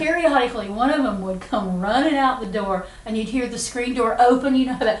 And periodically, one of them would come running out the door, and you'd hear the screen door open,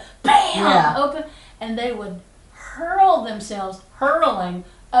 that BAM! Open, and they would hurl themselves, hurling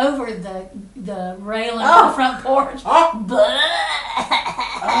over the railing of the front porch.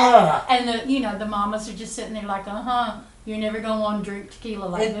 And the mamas are just sitting there like, you're never going to want to drink tequila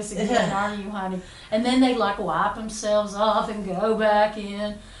like this again, are you, honey? And then they'd like wipe themselves off and go back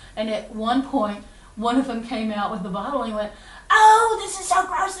in. And at one point, one of them came out with the bottle and he went, oh, this is so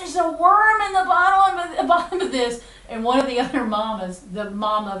gross, there's a worm in the bottom of this. And one of the other mamas, the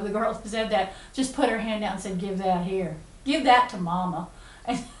mama of the girl who said that, just put her hand out and said, give that here. Give that to mama.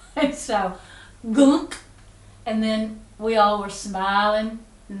 And so, gunk. And then we all were smiling,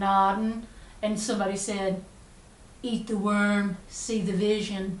 nodding, and somebody said, eat the worm, see the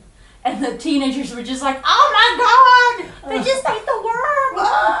vision. And the teenagers were just like, oh my God, they just ate the worm.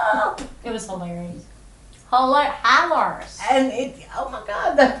 Oh. It was hilarious. Hilarious. And oh my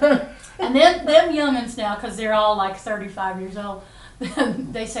God. And them youngins now, because they're all like 35 years old,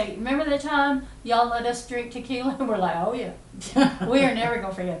 they say, remember that time y'all let us drink tequila? And we're like, oh yeah. We are never going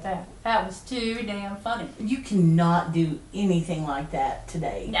to forget that. That was too damn funny. You cannot do anything like that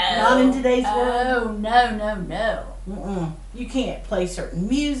today. No. Not in today's world. No. Mm-mm. You can't play certain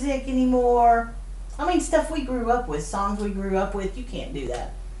music anymore. I mean, stuff we grew up with, songs we grew up with, you can't do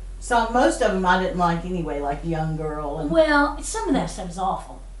that. So most of them I didn't like anyway, like Young Girl. And Well, some of that stuff is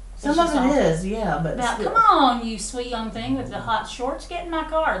awful. some of it is, yeah, but Now, still. come on, you sweet young thing with the hot shorts, get in my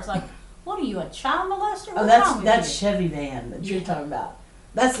car. It's like, what are you, a child molester? Oh, What's wrong with that's you? Chevy van that you're talking about.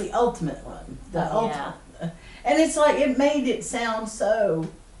 That's the ultimate one. The Oh, ultimate. And it's like, it made it sound so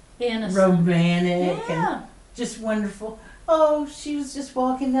Innocent. romantic Yeah. and just wonderful. Oh, she was just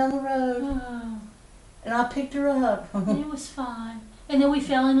walking down the road Oh, and I picked her up. it was fine. And then we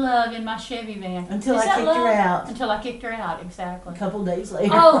fell in love in my Chevy van. Until Is I that kicked her love? out. Until I kicked her out, exactly. A couple days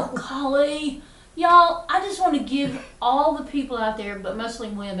later. Oh, golly. Y'all, I just want to give all the people out there, but mostly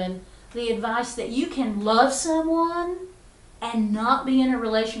women, the advice that you can love someone and not be in a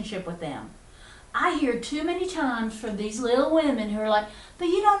relationship with them. I hear too many times from these little women who are like, but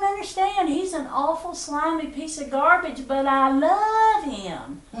you don't understand, he's an awful slimy piece of garbage, but I love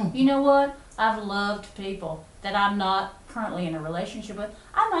him. You know what? I've loved people that I'm not currently in a relationship with.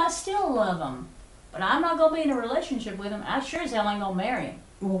 I might still love them, but I'm not going to be in a relationship with them. I sure as hell ain't going to marry him.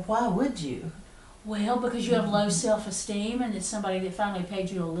 Well, why would you? Well, because you have low self-esteem and it's somebody that finally paid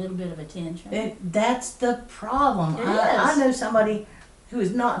you a little bit of attention. That's the problem. It I is. know somebody who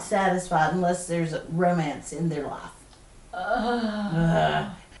is not satisfied unless there's a romance in their life.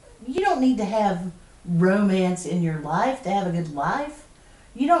 You don't need to have romance in your life to have a good life.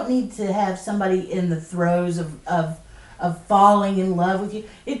 You don't need to have somebody in the throes of falling in love with you.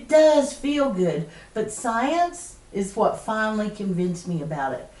 It does feel good, but science is what finally convinced me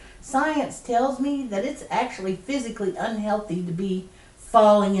about it. Science tells me that it's actually physically unhealthy to be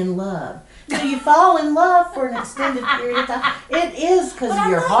falling in love. So you fall in love for an extended period of time. It is because But of I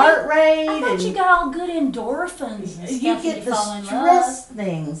your thought heart rate. I thought and you got all good endorphins and stuff you when get you the fall in stress love.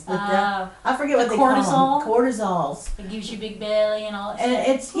 things. I forget the what they call cortisol? them. Cortisols. It gives you big belly and all that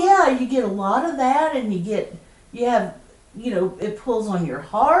And stuff. you get a lot of that, and it pulls on your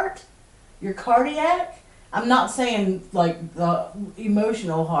heart, your cardiac. I'm not saying like the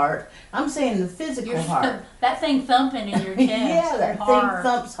emotional heart. I'm saying the physical Your- heart. that thing thumping in your chest. Yeah, that your thing heart.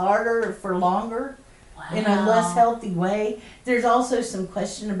 thumps harder for longer in a Wow. less healthy way. There's also some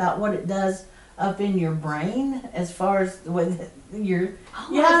question about what it does up in your brain as far as the way that you're. Oh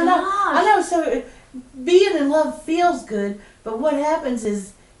Yeah, my I know. gosh. I know. So being in love feels good, but what happens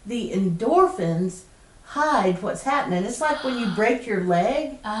is the endorphins hide what's happening. It's like when you break your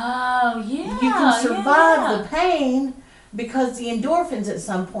leg, Oh, yeah. you can survive yeah. the pain because the endorphins at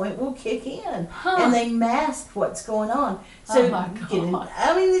some point will kick in Huh. and they mask what's going on. So Oh my God.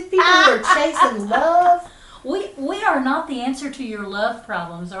 I mean, these people who are chasing love. We are not the answer to your love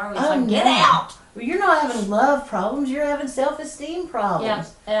problems, are we? It's Oh, like, get no. out. Well, you're not having love problems. You're having self-esteem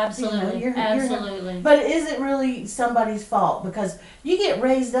problems. Yeah, absolutely. you're- absolutely. But is it really somebody's fault? Because you get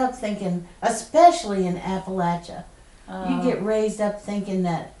raised up thinking, especially in Appalachia, you get raised up thinking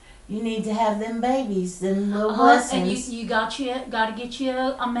that you need to have them babies, them little and blessings. you got to get you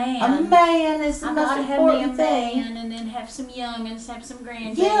a man. A man is the I most gotta have me a important thing. man, and then have some youngins, have some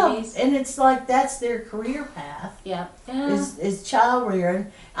grandbabies. Yeah, and it's like that's their career path. Yeah. Is child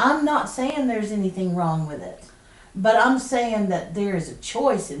rearing. I'm not saying there's anything wrong with it, but I'm saying that there is a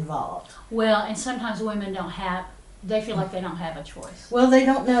choice involved. Well, and sometimes women don't have. They feel like they don't have a choice. Well, they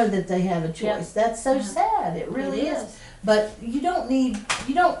don't know that they have a choice. Yep. That's so Yeah. sad. It really It is. But you don't,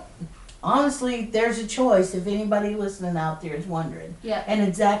 honestly, there's a choice if anybody listening out there is wondering. Yeah. And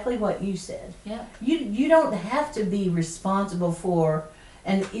exactly what you said. Yeah. You don't have to be responsible for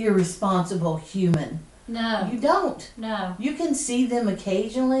an irresponsible human. No. You don't. No. You can see them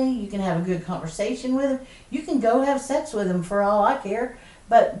occasionally. You can have a good conversation with them. You can go have sex with them for all I care.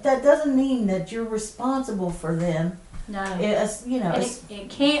 But that doesn't mean that you're responsible for them. No. And it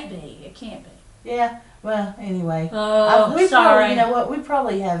can't be. It can't be. yeah. Well, anyway. Oh, We sorry. probably, you know what? We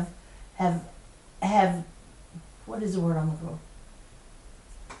probably have, what is the word I'm looking for?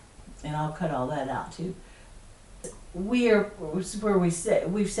 And I'll cut all that out too. We've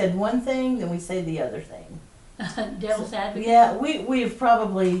said one thing, then we say the other thing. Devil's advocate. Yeah, we've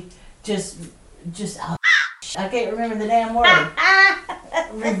probably just I can't remember the damn word.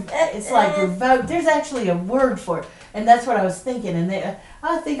 It's like revoke. There's actually a word for it, and that's what I was thinking. And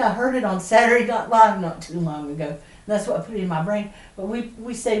I think I heard it on Saturday Night Live not too long ago. That's what put it in my brain. But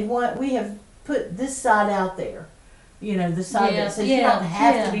we say what we have put this side out there. You know, the side Yeah, that says you yeah, don't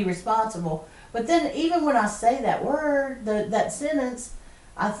have yeah. to be responsible. But then even when I say that word, that sentence,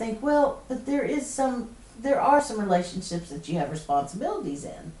 I think, well, but there are some relationships that you have responsibilities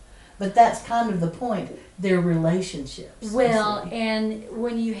in. But that's kind of the point. They're relationships. Well, and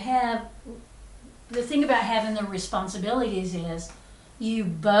when you have, the thing about having the responsibilities is you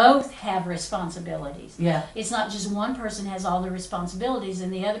both have responsibilities. Yeah. It's not just one person has all the responsibilities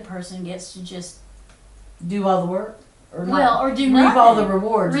and the other person gets to just Do all the work? Or or do reap nothing. all the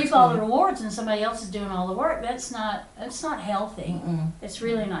rewards. Reap all the rewards, and somebody else is doing all the work. That's not healthy. Mm-mm. It's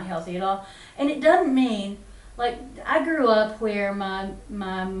really not healthy at all. And it doesn't mean, like, I grew up where my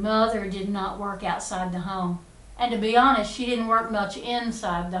mother did not work outside the home, and to be honest, she didn't work much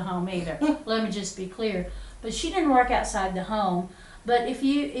inside the home either. Let me just be clear. But she didn't work outside the home. But if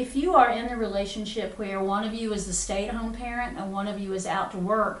you are in a relationship where one of you is the stay-at-home parent and one of you is out to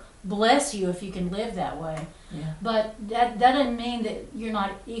work, bless you if you can live that way. Yeah. But that doesn't mean that you're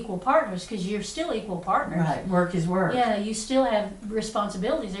not equal partners, because you're still equal partners. Right. Work is work. Yeah, you still have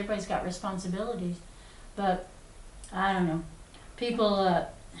responsibilities. Everybody's got responsibilities. But I don't know. People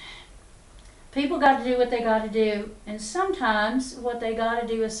got to do what they got to do, and sometimes what they got to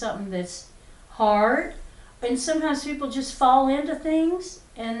do is something that's hard. And sometimes people just fall into things,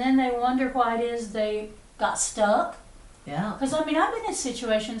 and then they wonder why it is they got stuck. Yeah. Because, I mean, I've been in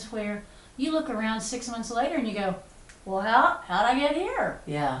situations where you look around 6 months later and you go, well, how'd I get here?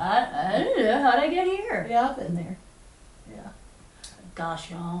 Yeah. I don't know, how'd I get here? Yeah, I've been there. Yeah.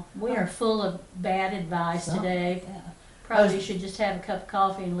 Gosh, y'all, we are full of bad advice today. Yeah. Probably should just have a cup of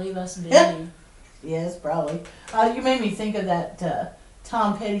coffee and leave us be. Yes, probably. You made me think of that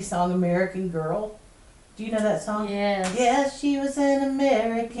Tom Petty song, American Girl. Do you know that song? Yes. Yes, she was an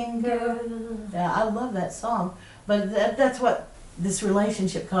American girl. Yeah, I love that song. But that's what this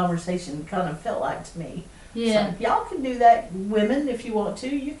relationship conversation kind of felt like to me. Yeah. So y'all can do that, women, if you want to.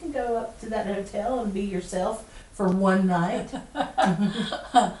 You can go up to that hotel and be yourself for one night.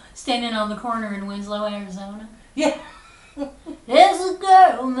 Standing on the corner in Winslow, Arizona. Yeah. There's a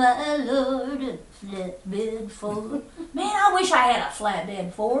girl, my lord, a flatbed Ford. Man, I wish I had a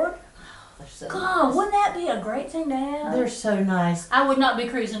flatbed Ford. They're so God, nice. wouldn't that be a great thing to have? They're so nice. I would not be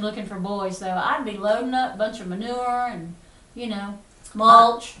cruising looking for boys, though. I'd be loading up a bunch of manure and,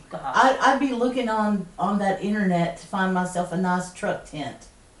 mulch. Gosh. I'd be looking on that internet to find myself a nice truck tent.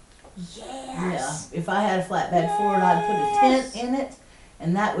 Yes. Yeah. If I had a flatbed Ford, I'd put a tent in it,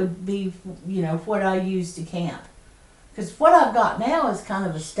 and that would be, what I use to camp. Because what I've got now is kind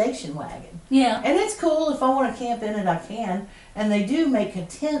of a station wagon. Yeah. And it's cool. If I want to camp in it, I can. And they do make a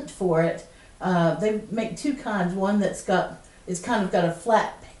tent for it. They make two kinds. One that's it's kind of got a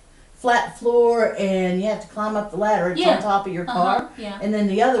flat floor, and you have to climb up the ladder. It's on top of your car. Yeah. And then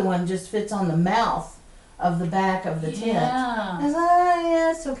the other one just fits on the mouth of the back of the tent. Yeah. I was like,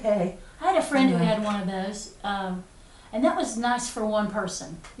 yeah, it's okay. I had a friend who had one of those, and that was nice for one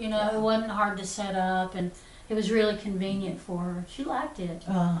person. It wasn't hard to set up, and it was really convenient for her. She liked it.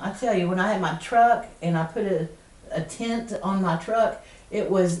 I tell you, when I had my truck and I put a tent on my truck, it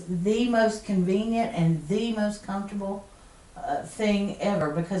was the most convenient and the most comfortable thing ever,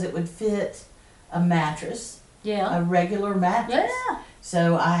 because it would fit a mattress, Yeah. a regular mattress. Yeah.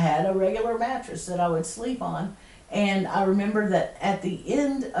 So I had a regular mattress that I would sleep on. And I remember that at the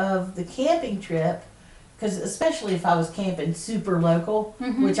end of the camping trip, because especially if I was camping super local,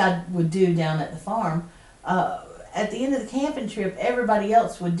 which I would do down at the farm, at the end of the camping trip, everybody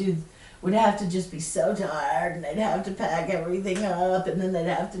else would have to just be so tired, and they'd have to pack everything up, and then they'd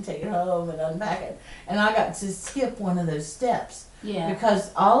have to take it home and unpack it. And I got to skip one of those steps. Yeah.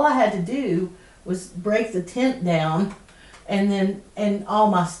 Because all I had to do was break the tent down, and all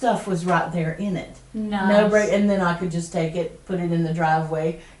my stuff was right there in it. Nice. No break, and then I could just take it, put it in the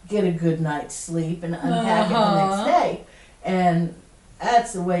driveway, get a good night's sleep, and unpack it the next day. And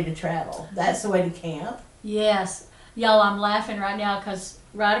that's the way to travel. That's the way to camp. Yes. Y'all, I'm laughing right now because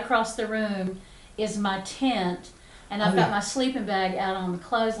right across the room is my tent, and I've got my sleeping bag out on the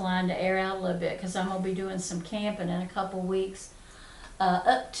clothesline to air out a little bit, because I'm going to be doing some camping in a couple weeks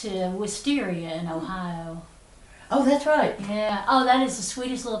up to Wisteria in Ohio. Oh, that's right. Yeah. Oh, that is the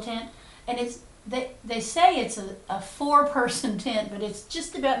sweetest little tent. And they say it's a 4-person tent, but it's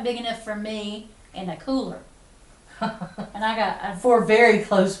just about big enough for me and a cooler. And I got... For very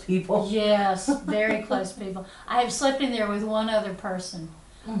close people. Yes, very close people. I have slept in there with one other person.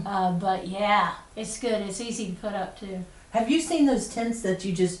 But yeah, it's good. It's easy to put up too. Have you seen those tents that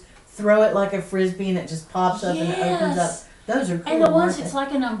you just throw it like a frisbee and it just pops up and it opens up? Those are cool. And the ones it's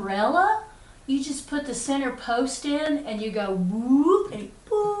like an umbrella. You just put the center post in and you go whoop and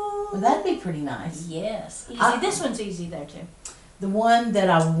boop. Well, that'd be pretty nice. Yes, easy. This one's easy there too. The one that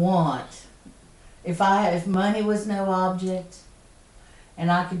I want if money was no object,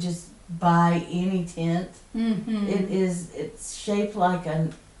 and I could just buy any tent, Mm-hmm. it's shaped like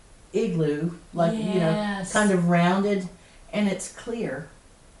an igloo, like Yes. kind of rounded, and it's clear.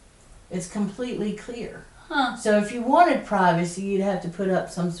 It's completely clear. Huh. So if you wanted privacy, you'd have to put up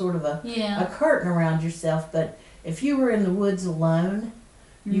some sort of a Yeah. curtain around yourself. But if you were in the woods alone,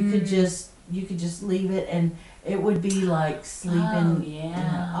 you could just leave it, and it would be like sleeping. Oh,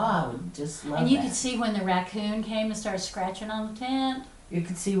 yeah. I would just love And you that. could see when the raccoon came and started scratching on the tent. You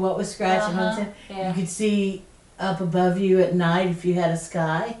could see what was scratching on the tent. Yeah. You could see up above you at night if you had a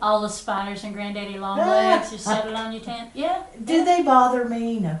sky. All the spiders and granddaddy longlegs just settled on your tent. Yeah. Did they bother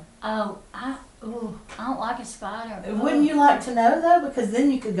me? No. Oh, I don't like a spider. Wouldn't you like to know though? Because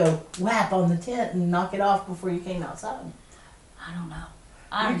then you could go whap on the tent and knock it off before you came outside. I don't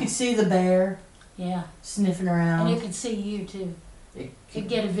know. You could see the bear Yeah. sniffing And around. it could see you too. It Could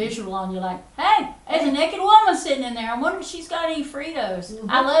get a visual on you like, hey, there's a naked woman sitting in there. I wonder if she's got any Fritos. Mhm.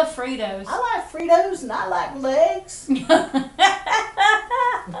 I love Fritos. I like Fritos and I like legs.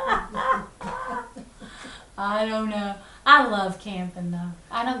 I don't know. I love camping though.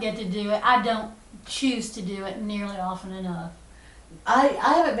 I don't get to do it. I don't choose to do it nearly often enough. I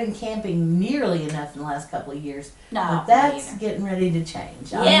haven't been camping nearly enough in the last couple of years. No, But that's me either. getting ready to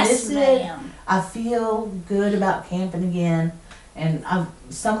change. I Yes, miss it. ma'am. I feel good about camping again, and I'm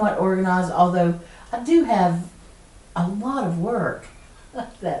somewhat organized, although I do have a lot of work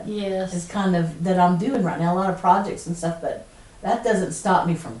that is Yes. kind of that I'm doing right now, a lot of projects and stuff, but that doesn't stop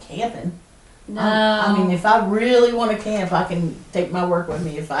me from camping. No. I mean, if I really want to camp, I can take my work with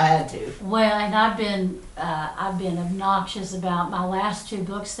me if I had to. Well, and I've been obnoxious about my last two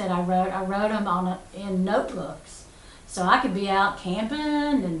books that I wrote. I wrote them in notebooks, so I could be out camping,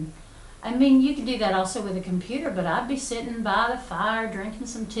 and I mean you could do that also with a computer. But I'd be sitting by the fire drinking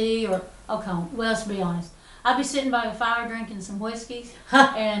some tea, or let's be honest, I'd be sitting by the fire drinking some whiskeys,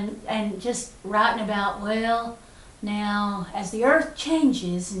 and just writing about now as the earth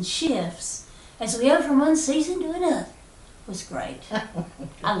changes and shifts, as we go from one season to another. Was great.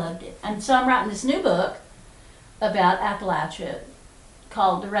 I loved it. And so I'm writing this new book about Appalachia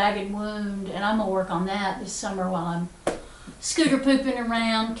called The Ragged Wound, and I'm going to work on that this summer while I'm scooter pooping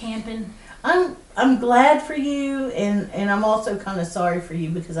around, camping. I'm glad for you, and I'm also kind of sorry for you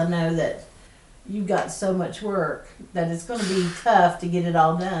because I know that you've got so much work that it's going to be tough to get it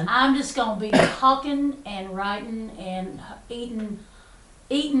all done. I'm just going to be talking and writing and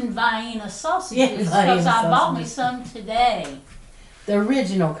eating Vienna sausages Yeah, because Vienna I bought me sausages. some today. The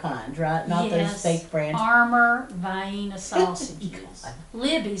original kind, right? Not those Yes, fake brands. Armour Vienna sausages. God.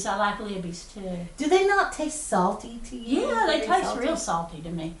 Libby's, I like Libby's too. Do they not taste salty to you? Yeah, they Very taste salty? real salty to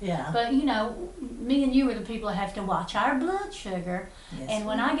me. Yeah. But me and you are the people that have to watch our blood sugar. Yes, And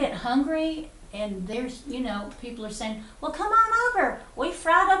when we I get hungry and there's, people are saying, well, come on over. We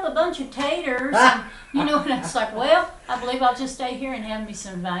fried up a bunch of taters. And, and it's like, well, I believe I'll just stay here and have me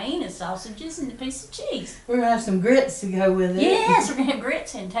some Vienna sausages and a piece of cheese. We're gonna have some grits to go with it. Yes, we're going to have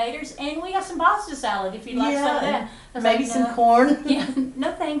grits and taters. And we got some pasta salad if you'd like some of that. I was Maybe like, some no. corn. Yeah,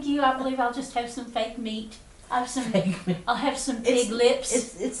 no thank you. I believe I'll just have some fake meat. Fake meat. I'll have some pig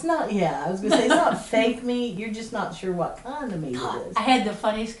lips. It's not. Yeah, I was gonna say it's not fake meat. You're just not sure what kind of meat it is. I had the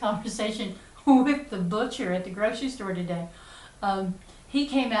funniest conversation with the butcher at the grocery store today. He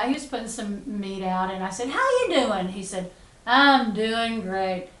came out, he was putting some meat out, and I said, how you doing? He said, I'm doing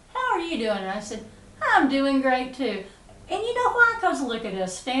great. How are you doing? And I said, I'm doing great too. And you know why? Because look at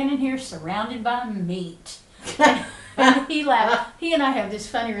us, standing here surrounded by meat. And he laughed. He and I have this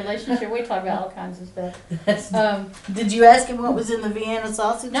funny relationship. We talk about all kinds of stuff. Did you ask him what was in the Vienna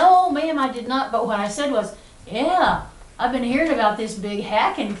sausage? No, ma'am, I did not. But what I said was, yeah, I've been hearing about this big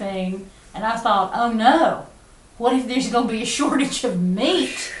hacking thing. And I thought, oh no, what if there's going to be a shortage of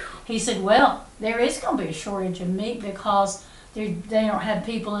meat? He said, well, there is going to be a shortage of meat because they don't have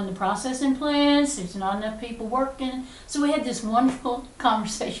people in the processing plants. There's not enough people working. So we had this wonderful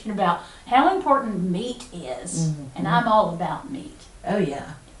conversation about how important meat is. Mm-hmm. And I'm all about meat. Oh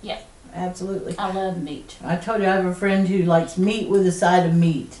yeah. Yeah. Absolutely. I love meat. I told you I have a friend who likes meat with a side of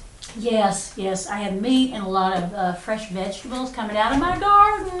meat. Yes. I have meat and a lot of fresh vegetables coming out of my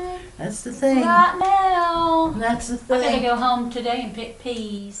garden That's the thing. right now. That's the I gotta thing. go home today and pick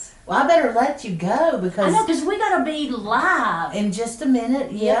peas. Well, I better let you go I because know, because we gotta be live. in just a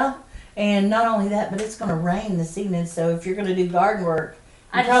minute, yeah. And not only that, but it's going to rain this evening. So if you're going to do garden work,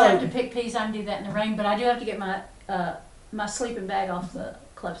 I just have to pick peas. I can do that in the rain, but I do have to get my my sleeping bag off the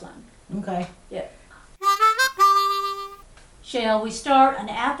clothesline. Okay. Yep. Shall we start an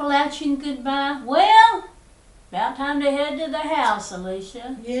Appalachian goodbye? Well, About time to head to the house,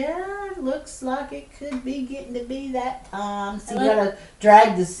 Alicia. Yeah, it looks like it could be getting to be that time. So you Look. gotta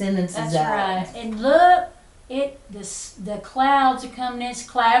drag the sentences That's out. right. And look, the clouds are coming in, it's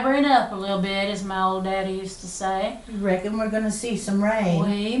clabbering up a little bit, as my old daddy used to say. You reckon we're gonna see some rain?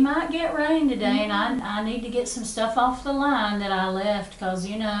 We might get rain today, and I need to get some stuff off the line that I left, because,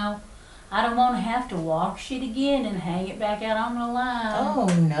 you know, I don't want to have to wash it again and hang it back out on the line. Oh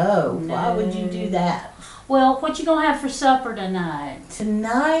no. Why would you do that? Well, what you gonna have for supper tonight?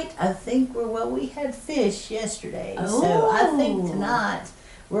 Tonight, I think we had fish yesterday. So I think Oh. tonight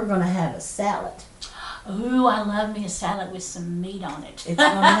we're gonna have a salad. Ooh, I love me a salad with some meat on it. It's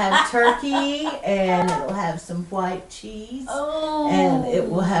gonna have turkey and it'll have some white cheese. Oh. And it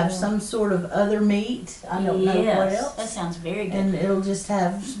will have some sort of other meat. I don't know what Yes, else. that sounds very good. And it'll just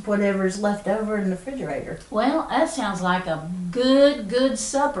have whatever's left over in the refrigerator. Well, that sounds like a good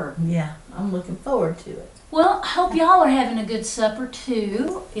supper. Yeah, I'm looking forward to it. Well, I hope y'all are having a good supper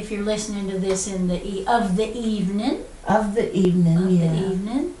too. If you're listening to this in the evening. Of the evening, yeah. The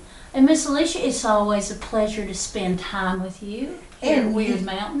evening. And Miss Alicia, it's always a pleasure to spend time with you here And at Wyrd you-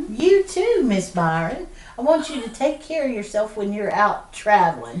 Mountain. You too, Miss Byron. I want you to take care of yourself when you're out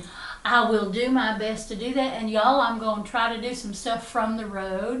traveling. I will do my best to do that. And y'all, I'm going to try to do some stuff from the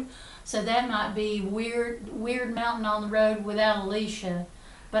road. So that might be Wyrd Mountain on the road without Alicia.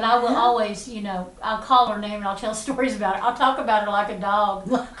 But I will always, you know, I'll call her name and I'll tell stories about her. I'll talk about her like a dog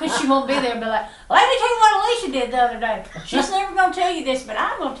because she won't be there. But like, let me tell you what Alicia did the other day. She's never going to tell you this, but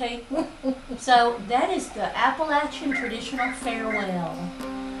I'm going to tell you. So that is the Appalachian traditional farewell.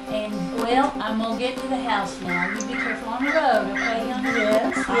 And, well, I'm going to get to the house now. You be careful on the road, okay, young lady?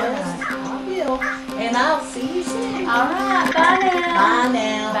 Yes, All yes, right. I will. And I'll see you soon. All right, bye now. Bye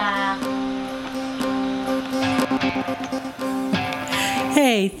now. Bye.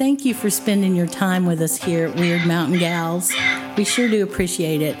 Hey, thank you for spending your time with us here at Wyrd Mountain Gals. We sure do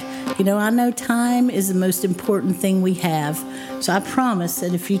appreciate it. You know, I know time is the most important thing we have. So I promise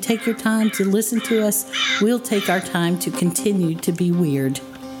that if you take your time to listen to us, we'll take our time to continue to be weird.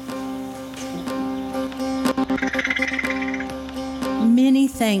 Many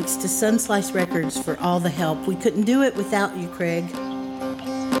thanks to Sunslice Records for all the help. We couldn't do it without you, Craig.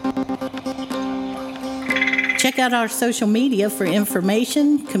 Check out our social media for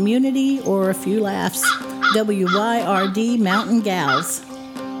information, community, or a few laughs. WYRD Mountain Gals.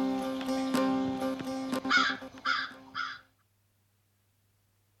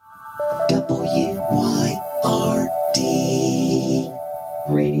 WYRD.